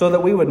 so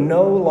that we would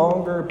no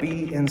longer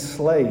be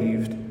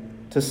enslaved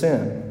to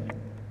sin."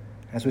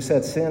 As we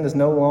said, sin is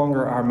no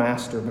longer our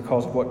master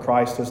because of what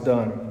Christ has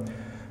done.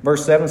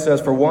 Verse 7 says,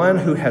 "For one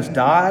who has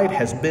died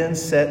has been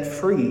set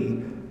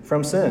free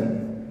from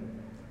sin."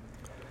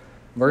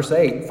 Verse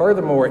 8,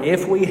 "Furthermore,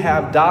 if we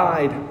have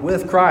died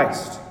with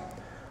Christ,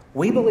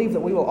 we believe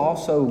that we will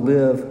also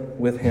live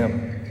with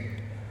him.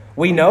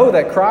 We know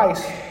that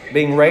Christ,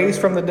 being raised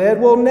from the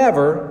dead, will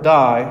never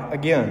die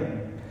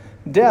again.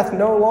 Death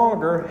no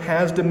longer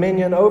has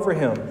dominion over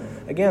him."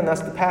 Again,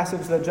 that's the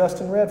passage that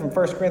Justin read from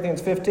 1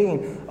 Corinthians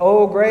 15.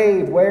 "O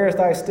grave, where is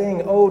thy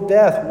sting? O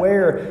death,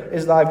 where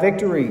is thy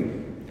victory?"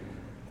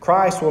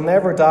 Christ will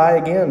never die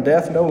again.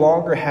 Death no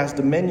longer has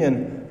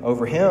dominion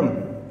over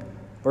him.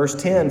 Verse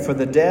 10, "For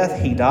the death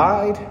he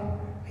died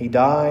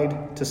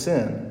to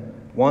sin,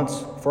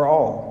 once for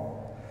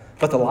all.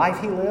 But the life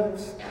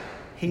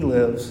he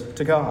lives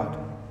to God.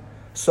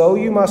 So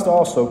you must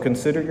also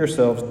consider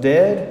yourselves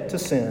dead to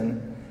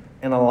sin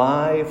and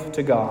alive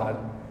to God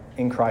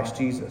in Christ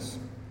Jesus."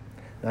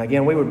 Now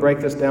again, we would break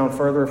this down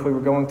further if we were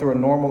going through a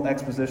normal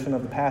exposition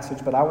of the passage,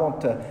 but I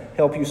want to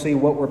help you see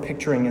what we're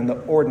picturing in the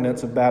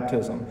ordinance of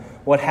baptism.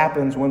 What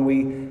happens when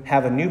we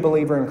have a new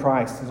believer in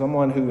Christ,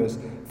 someone who is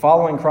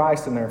following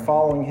Christ and they're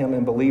following him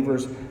in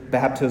believers'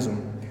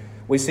 baptism.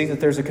 We see that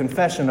there's a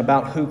confession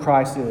about who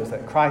Christ is,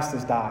 that Christ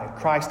has died,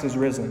 Christ is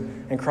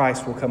risen, and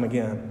Christ will come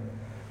again.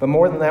 But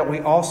more than that,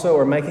 we also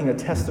are making a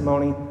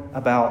testimony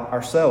about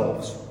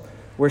ourselves.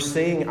 We're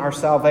seeing our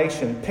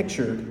salvation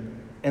pictured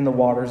in the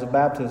waters of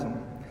baptism.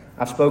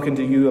 I've spoken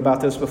to you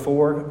about this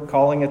before,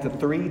 calling it the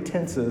 3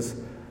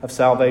 tenses of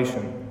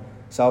salvation.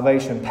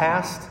 Salvation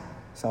past,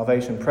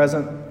 salvation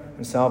present,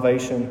 and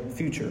salvation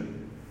future.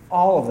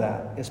 All of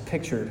that is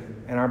pictured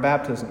in our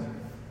baptism.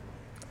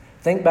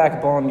 Think back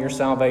upon your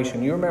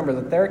salvation. You remember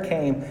that there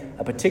came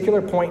a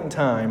particular point in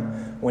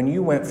time when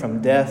you went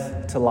from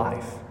death to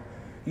life.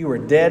 You were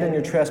dead in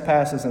your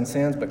trespasses and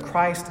sins, but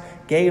Christ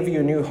gave you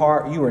a new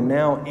heart. You are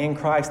now in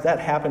Christ. That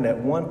happened at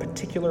one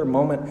particular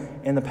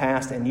moment in the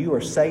past, and you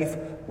are safe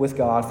with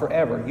God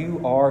forever.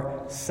 You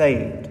are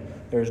saved.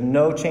 There's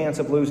no chance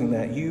of losing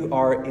that. You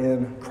are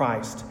in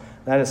Christ.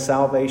 That is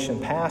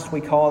salvation past.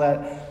 We call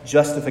that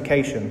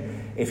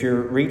justification. If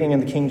you're reading in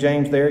the King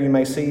James there, you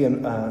may see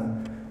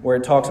where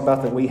it talks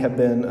about that we have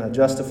been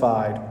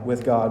justified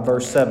with God.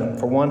 Verse 7,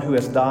 for one who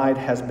has died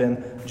has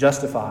been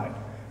justified.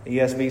 The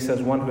ESV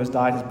says one who has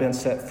died has been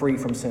set free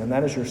from sin.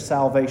 That is your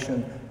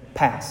salvation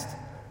past.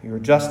 You are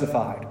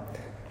justified.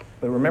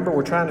 But remember,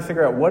 we're trying to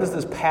figure out, what does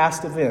this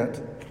past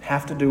event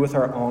have to do with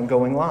our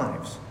ongoing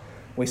lives?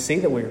 We see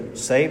that we're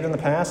saved in the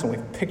past, and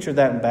we've pictured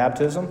that in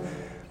baptism.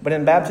 But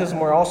in baptism,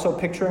 we're also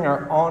picturing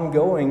our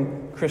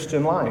ongoing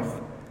Christian life.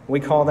 We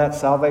call that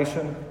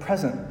salvation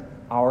present,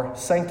 our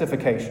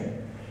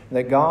sanctification.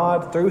 That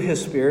God, through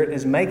His Spirit,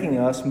 is making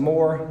us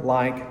more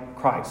like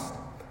Christ.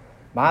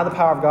 By the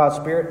power of God's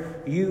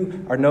Spirit,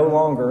 you are no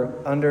longer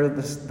under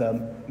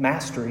the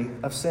mastery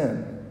of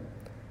sin.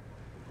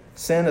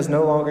 Sin is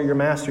no longer your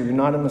master. You're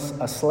not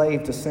a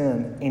slave to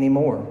sin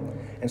anymore.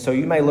 And so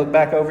you may look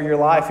back over your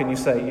life and you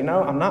say,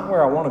 I'm not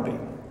where I want to be.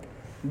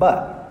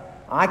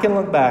 But I can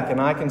look back and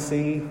I can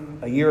see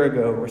a year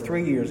ago or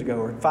 3 years ago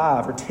or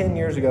 5 or 10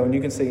 years ago, and you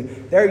can see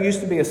there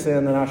used to be a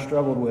sin that I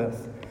struggled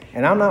with.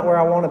 And I'm not where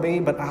I want to be,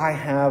 but I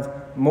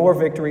have more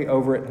victory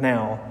over it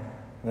now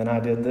than I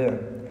did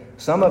then.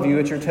 Some of you,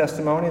 it's your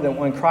testimony that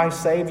when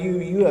Christ saved you,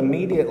 you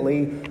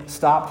immediately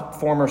stopped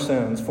former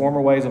sins,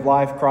 former ways of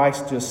life.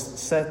 Christ just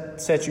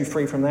set you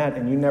free from that,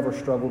 and you never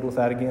struggled with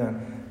that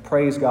again.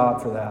 Praise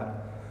God for that.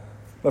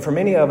 But for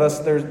many of us,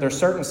 there's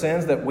certain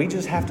sins that we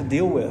just have to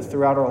deal with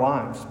throughout our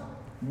lives.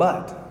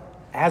 But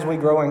as we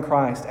grow in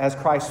Christ, as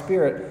Christ's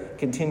Spirit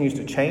continues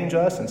to change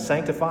us and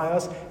sanctify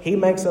us, He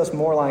makes us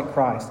more like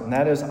Christ. And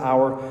that is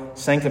our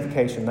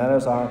sanctification. That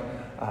is our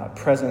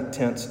present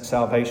tense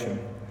salvation.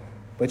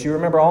 But you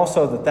remember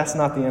also that that's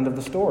not the end of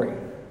the story.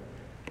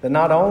 That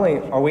not only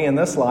are we in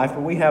this life,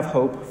 but we have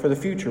hope for the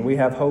future. We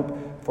have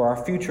hope for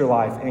our future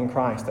life in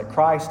Christ. That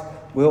Christ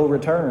will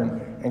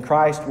return. And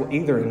Christ will,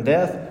 either in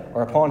death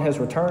or upon His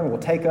return, will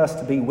take us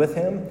to be with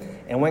Him.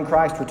 And when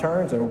Christ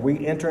returns and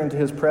we enter into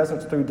His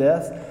presence through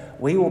death,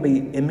 we will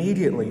be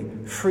immediately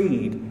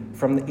freed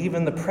from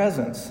even the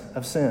presence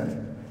of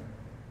sin.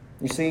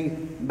 You see,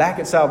 back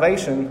at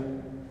salvation,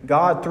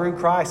 God, through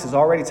Christ, has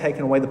already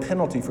taken away the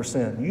penalty for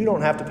sin. You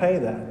don't have to pay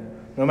that.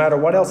 No matter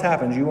what else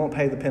happens, you won't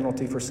pay the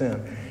penalty for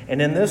sin.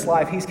 And in this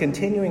life, He's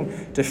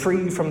continuing to free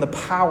you from the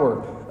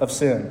power of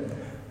sin.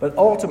 But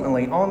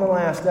ultimately, on the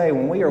last day,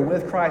 when we are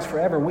with Christ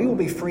forever, we will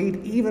be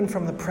freed even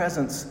from the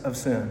presence of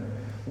sin.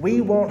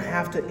 We won't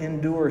have to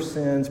endure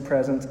sin's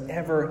presence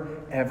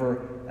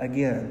ever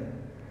again.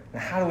 Now,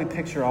 how do we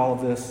picture all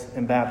of this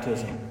in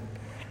baptism?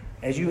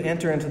 As you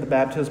enter into the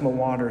baptismal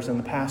waters and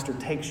the pastor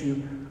takes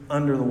you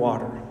under the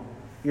water,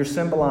 you're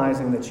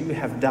symbolizing that you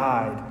have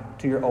died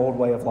to your old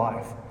way of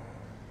life.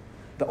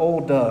 The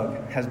old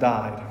Doug has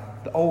died.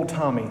 The old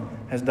Tommy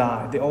has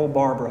died. The old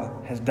Barbara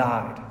has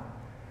died.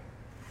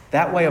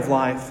 That way of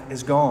life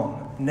is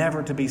gone,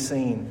 never to be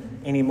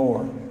seen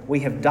anymore. We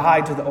have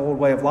died to the old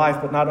way of life,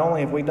 but not only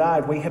have we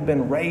died, we have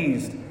been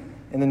raised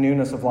in the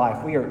newness of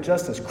life. We are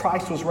just as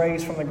Christ was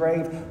raised from the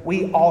grave,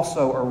 we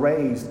also are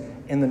raised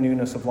in the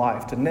newness of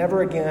life, to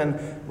never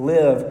again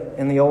live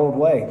in the old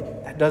way.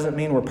 That doesn't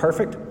mean we're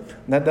perfect.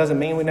 That doesn't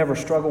mean we never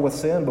struggle with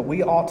sin, but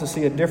we ought to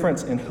see a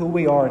difference in who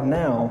we are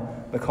now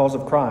because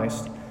of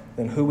Christ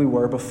than who we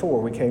were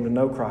before we came to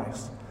know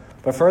Christ.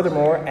 But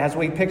furthermore, as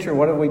we picture,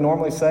 what do we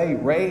normally say?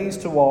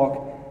 Raised to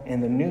walk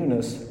in the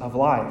newness of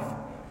life.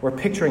 We're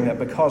picturing that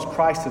because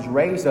Christ has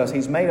raised us,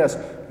 He's made us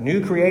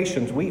new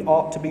creations, we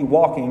ought to be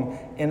walking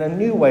in a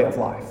new way of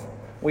life.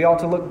 We ought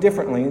to look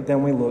differently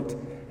than we looked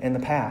in the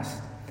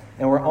past.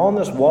 And we're on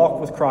this walk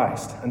with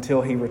Christ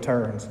until He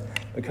returns.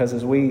 Because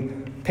as we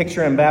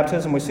picture in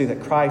baptism, we see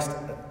that Christ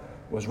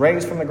was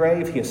raised from the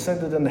grave. He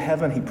ascended into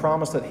heaven. He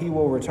promised that He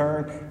will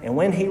return. And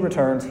when He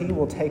returns, He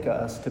will take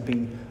us to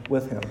be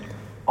with Him.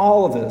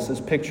 All of this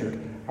is pictured.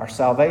 Our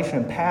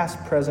salvation,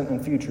 past, present,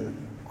 and future.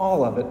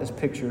 All of it is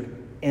pictured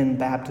in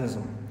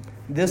baptism.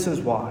 This is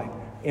why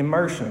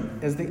immersion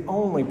is the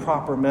only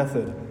proper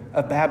method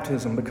of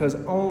baptism. Because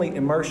only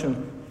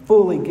immersion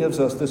fully gives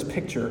us this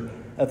picture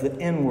of the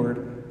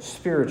inward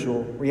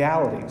spiritual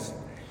realities.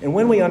 And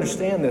when we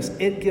understand this,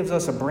 it gives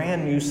us a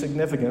brand new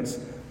significance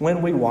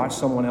when we watch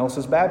someone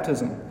else's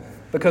baptism.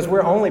 Because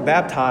we're only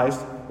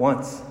baptized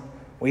once.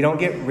 We don't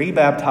get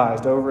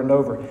rebaptized over and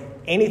over.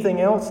 Anything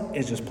else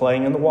is just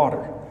playing in the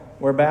water.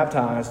 We're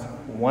baptized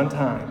one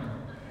time.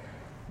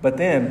 But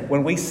then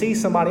when we see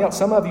somebody else,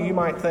 some of you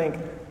might think,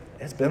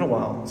 it's been a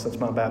while since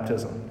my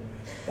baptism.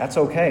 That's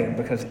okay,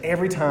 because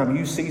every time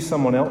you see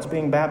someone else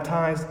being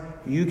baptized,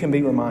 you can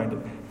be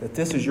reminded that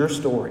this is your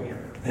story,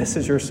 this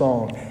is your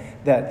song,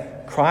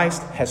 that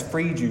Christ has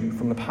freed you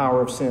from the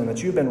power of sin,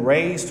 that you've been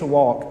raised to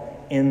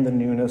walk in the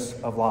newness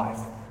of life.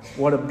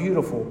 What a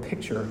beautiful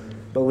picture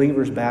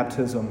believers'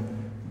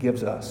 baptism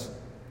gives us.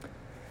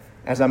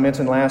 As I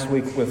mentioned last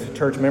week with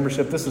church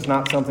membership, this is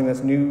not something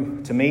that's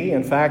new to me.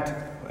 In fact,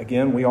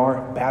 again, we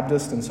are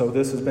Baptist, and so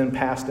this has been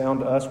passed down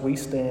to us. We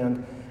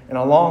stand in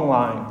a long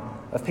line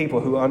of people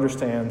who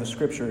understand the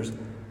Scriptures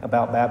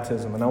about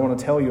baptism. And I want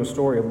to tell you a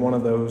story of one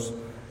of those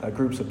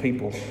groups of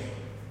people.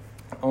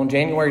 On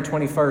January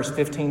 21st,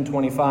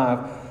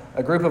 1525,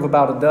 a group of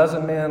about a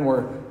dozen men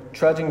were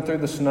trudging through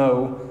the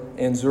snow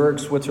in Zurich,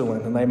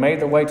 Switzerland, and they made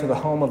their way to the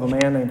home of a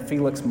man named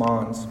Felix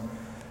Manz.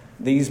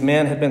 These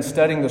men had been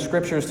studying the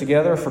Scriptures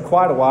together for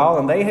quite a while,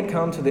 and they had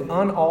come to the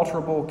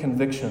unalterable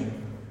conviction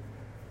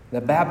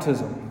that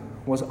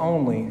baptism was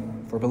only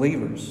for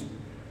believers.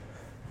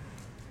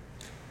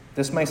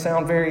 This may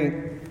sound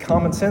very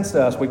common sense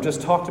to us. We've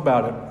just talked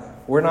about it.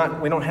 We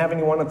don't have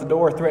anyone at the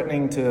door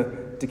threatening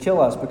to kill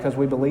us because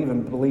we believe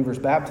in believers'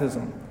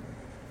 baptism.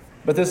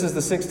 But this is the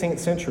 16th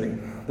century.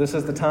 This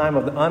is the time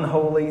of the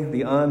unholy,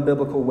 the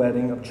unbiblical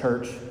wedding of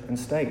church and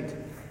state.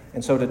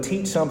 And so to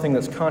teach something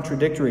that's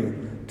contradictory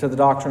to the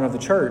doctrine of the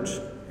church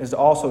is to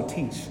also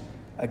teach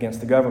against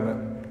the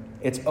government.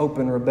 It's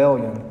open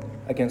rebellion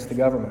against the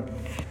government.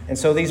 And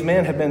so these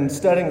men have been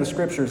studying the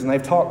Scriptures, and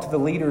they've talked to the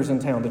leaders in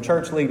town, the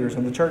church leaders,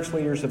 and the church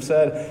leaders have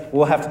said,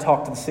 we'll have to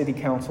talk to the city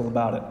council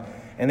about it.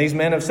 And these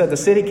men have said, the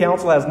city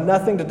council has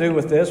nothing to do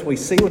with this. We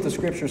see what the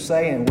Scriptures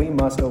say, and we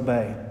must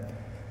obey.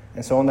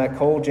 And so on that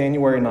cold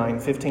January night,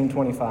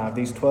 1525,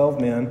 these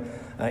 12 men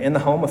in the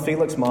home of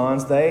Felix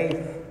Manz,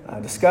 they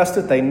discussed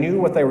it. They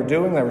knew what they were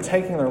doing. They were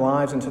taking their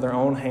lives into their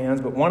own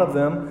hands. But one of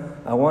them,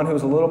 one who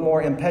was a little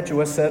more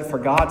impetuous, said, for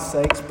God's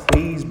sakes,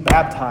 please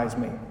baptize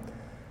me.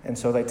 And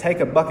so they take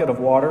a bucket of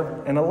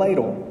water and a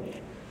ladle,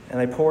 and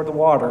they poured the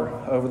water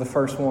over the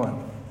first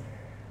one.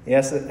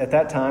 Yes, at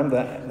that time,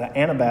 the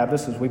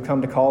Anabaptists, as we've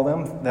come to call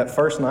them, that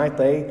first night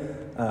they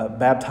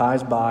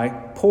baptized by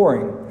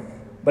pouring.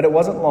 But it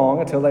wasn't long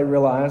until they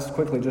realized,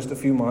 quickly, just a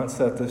few months,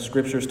 that the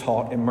Scriptures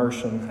taught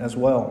immersion as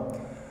well.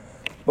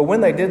 But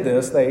when they did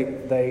this,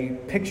 they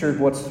pictured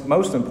what's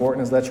most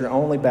important is that you're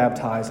only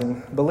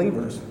baptizing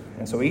believers.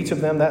 And so each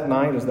of them that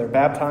night, as they're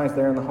baptized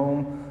there in the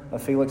home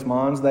of Felix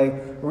Manz, they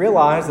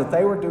realized that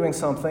they were doing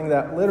something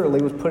that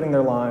literally was putting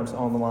their lives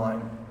on the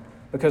line.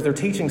 Because they're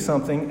teaching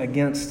something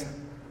against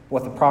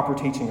what the proper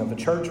teaching of the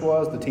church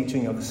was, the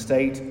teaching of the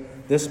state.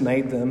 This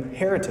made them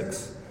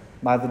heretics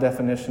by the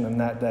definition in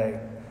that day.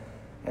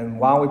 And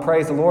while we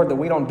praise the Lord that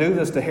we don't do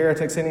this to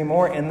heretics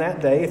anymore, in that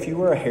day, if you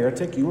were a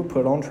heretic, you were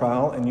put on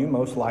trial and you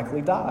most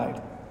likely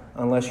died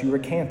unless you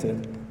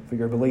recanted for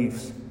your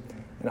beliefs.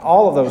 And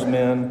all of those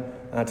men,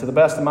 to the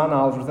best of my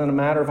knowledge, within a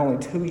matter of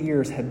only 2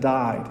 years had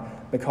died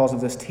because of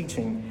this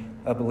teaching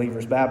of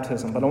believers'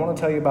 baptism. But I want to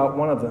tell you about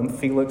one of them,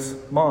 Felix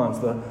Manz,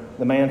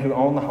 the man who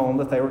owned the home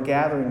that they were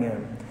gathering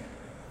in.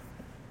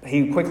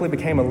 He quickly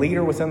became a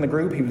leader within the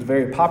group. He was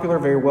very popular,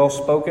 very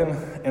well-spoken.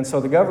 And so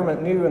the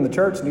government knew and the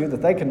church knew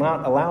that they could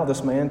not allow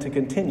this man to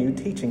continue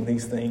teaching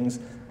these things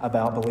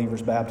about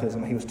believers'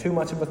 baptism. He was too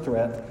much of a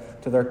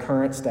threat to their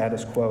current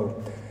status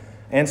quo.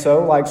 And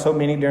so, like so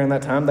many during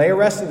that time, they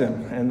arrested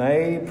him and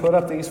they put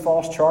up these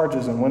false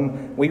charges. And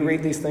when we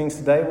read these things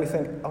today, we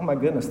think, oh my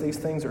goodness, these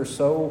things are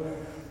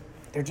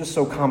they're just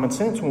so common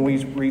sense when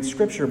we read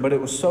Scripture. But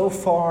it was so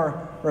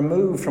far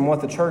removed from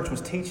what the church was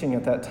teaching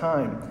at that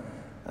time.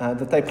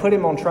 That they put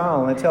him on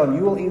trial and they tell him,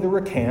 you will either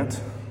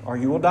recant or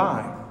you will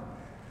die.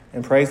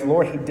 And praise the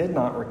Lord, he did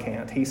not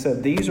recant. He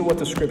said, these are what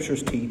the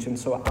Scriptures teach, and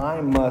so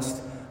I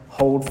must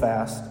hold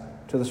fast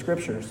to the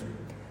Scriptures.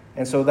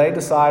 And so they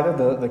decided,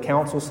 the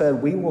council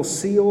said, we will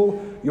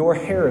seal your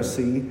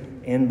heresy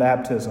in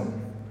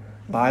baptism.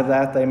 By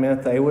that they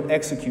meant they would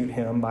execute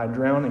him by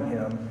drowning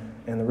him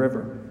in the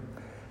river.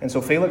 And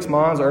so Felix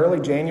Manz, early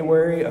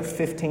January of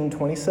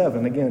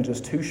 1527, again,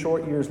 just 2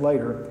 short years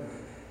later,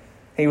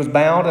 he was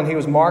bound and he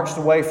was marched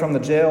away from the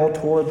jail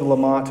toward the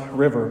Lamont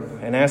River.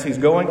 And as he's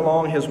going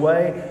along his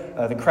way,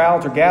 the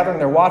crowds are gathering,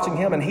 they're watching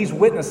him, and he's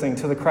witnessing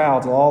to the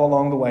crowds all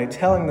along the way,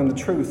 telling them the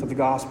truth of the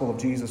gospel of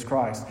Jesus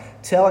Christ,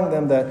 telling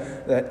them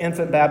that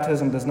infant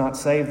baptism does not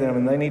save them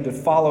and they need to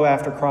follow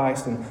after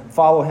Christ and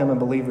follow him in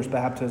believers'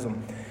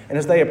 baptism. And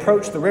as they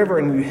approach the river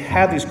and you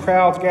have these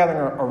crowds gathering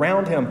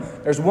around him,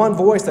 there's one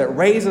voice that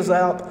raises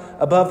up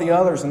above the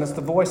others, and it's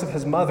the voice of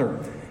his mother.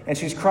 And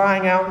she's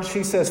crying out and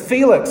she says,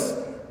 Felix,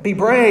 be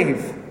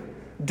brave.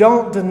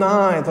 Don't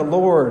deny the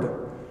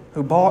Lord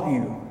who bought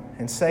you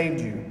and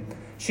saved you.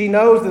 She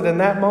knows that in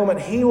that moment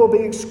he will be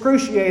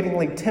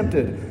excruciatingly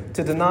tempted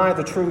to deny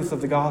the truth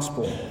of the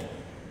gospel.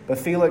 But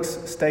Felix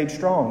stayed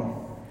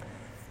strong.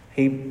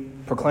 He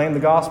proclaimed the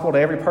gospel to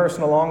every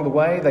person along the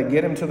way. They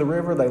get him to the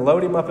river. They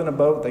load him up in a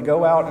boat. They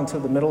go out into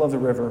the middle of the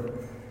river.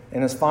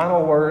 And his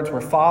final words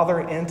were, Father,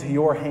 into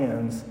your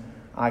hands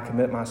I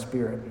commit my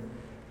spirit.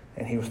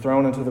 And he was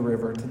thrown into the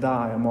river to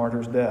die a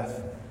martyr's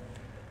death.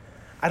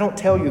 I don't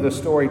tell you this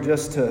story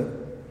just to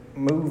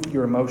move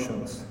your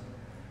emotions.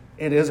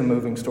 It is a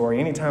moving story.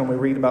 Anytime we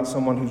read about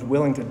someone who's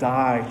willing to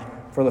die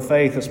for the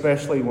faith,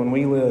 especially when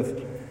we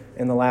live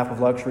in the lap of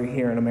luxury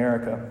here in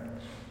America.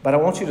 But I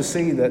want you to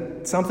see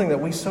that something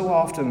that we so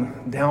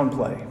often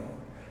downplay,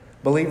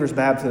 believers'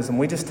 baptism,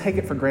 we just take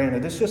it for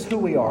granted. It's just who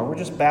we are. We're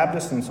just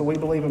Baptists, and so we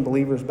believe in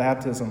believers'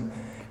 baptism.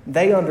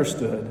 They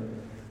understood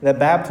that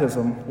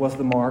baptism was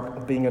the mark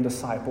of being a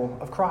disciple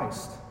of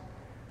Christ.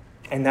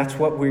 And that's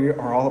what we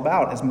are all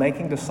about, is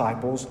making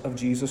disciples of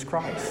Jesus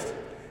Christ.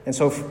 And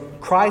so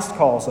Christ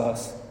calls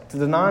us to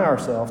deny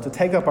ourselves, to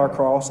take up our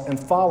cross and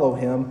follow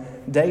him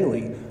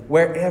daily,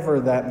 wherever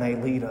that may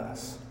lead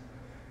us.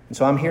 And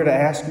so I'm here to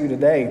ask you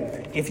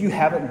today, if you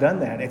haven't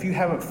done that, if you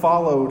haven't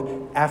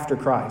followed after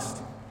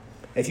Christ,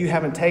 if you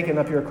haven't taken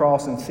up your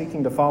cross and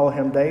seeking to follow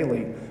him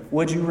daily,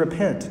 would you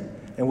repent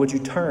and would you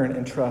turn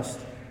and trust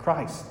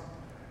Christ?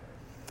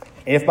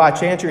 If by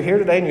chance you're here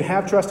today and you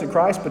have trusted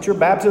Christ, but your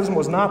baptism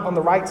was not on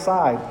the right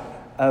side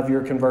of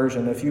your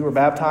conversion, if you were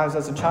baptized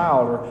as a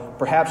child, or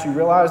perhaps you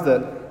realized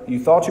that you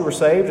thought you were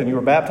saved and you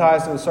were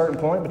baptized at a certain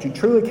point, but you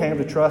truly came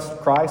to trust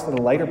Christ at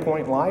a later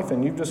point in life,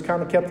 and you've just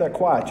kind of kept that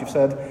quiet. You've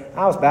said,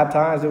 I was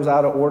baptized, it was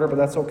out of order, but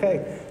that's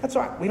okay. That's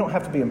all right. We don't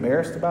have to be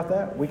embarrassed about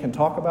that. We can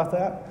talk about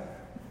that.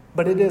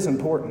 But it is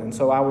important, and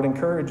so I would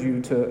encourage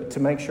you to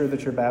make sure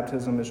that your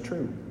baptism is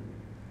true.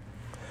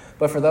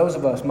 But for those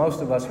of us, most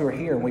of us who are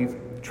here, and we've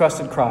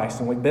trusted Christ,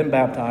 and we've been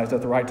baptized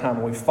at the right time,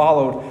 and we've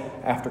followed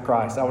after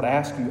Christ, I would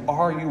ask you,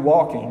 are you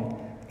walking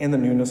in the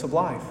newness of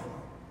life?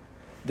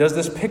 Does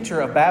this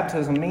picture of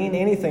baptism mean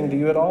anything to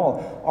you at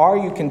all? Are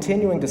you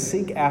continuing to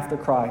seek after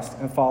Christ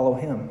and follow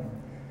him?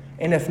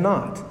 And if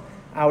not,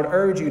 I would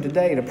urge you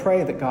today to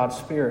pray that God's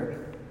Spirit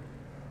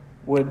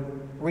would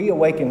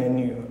reawaken in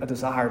you a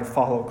desire to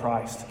follow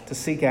Christ, to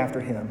seek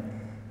after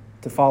him,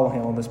 to follow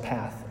him on this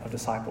path of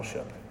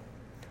discipleship.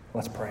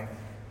 Let's pray.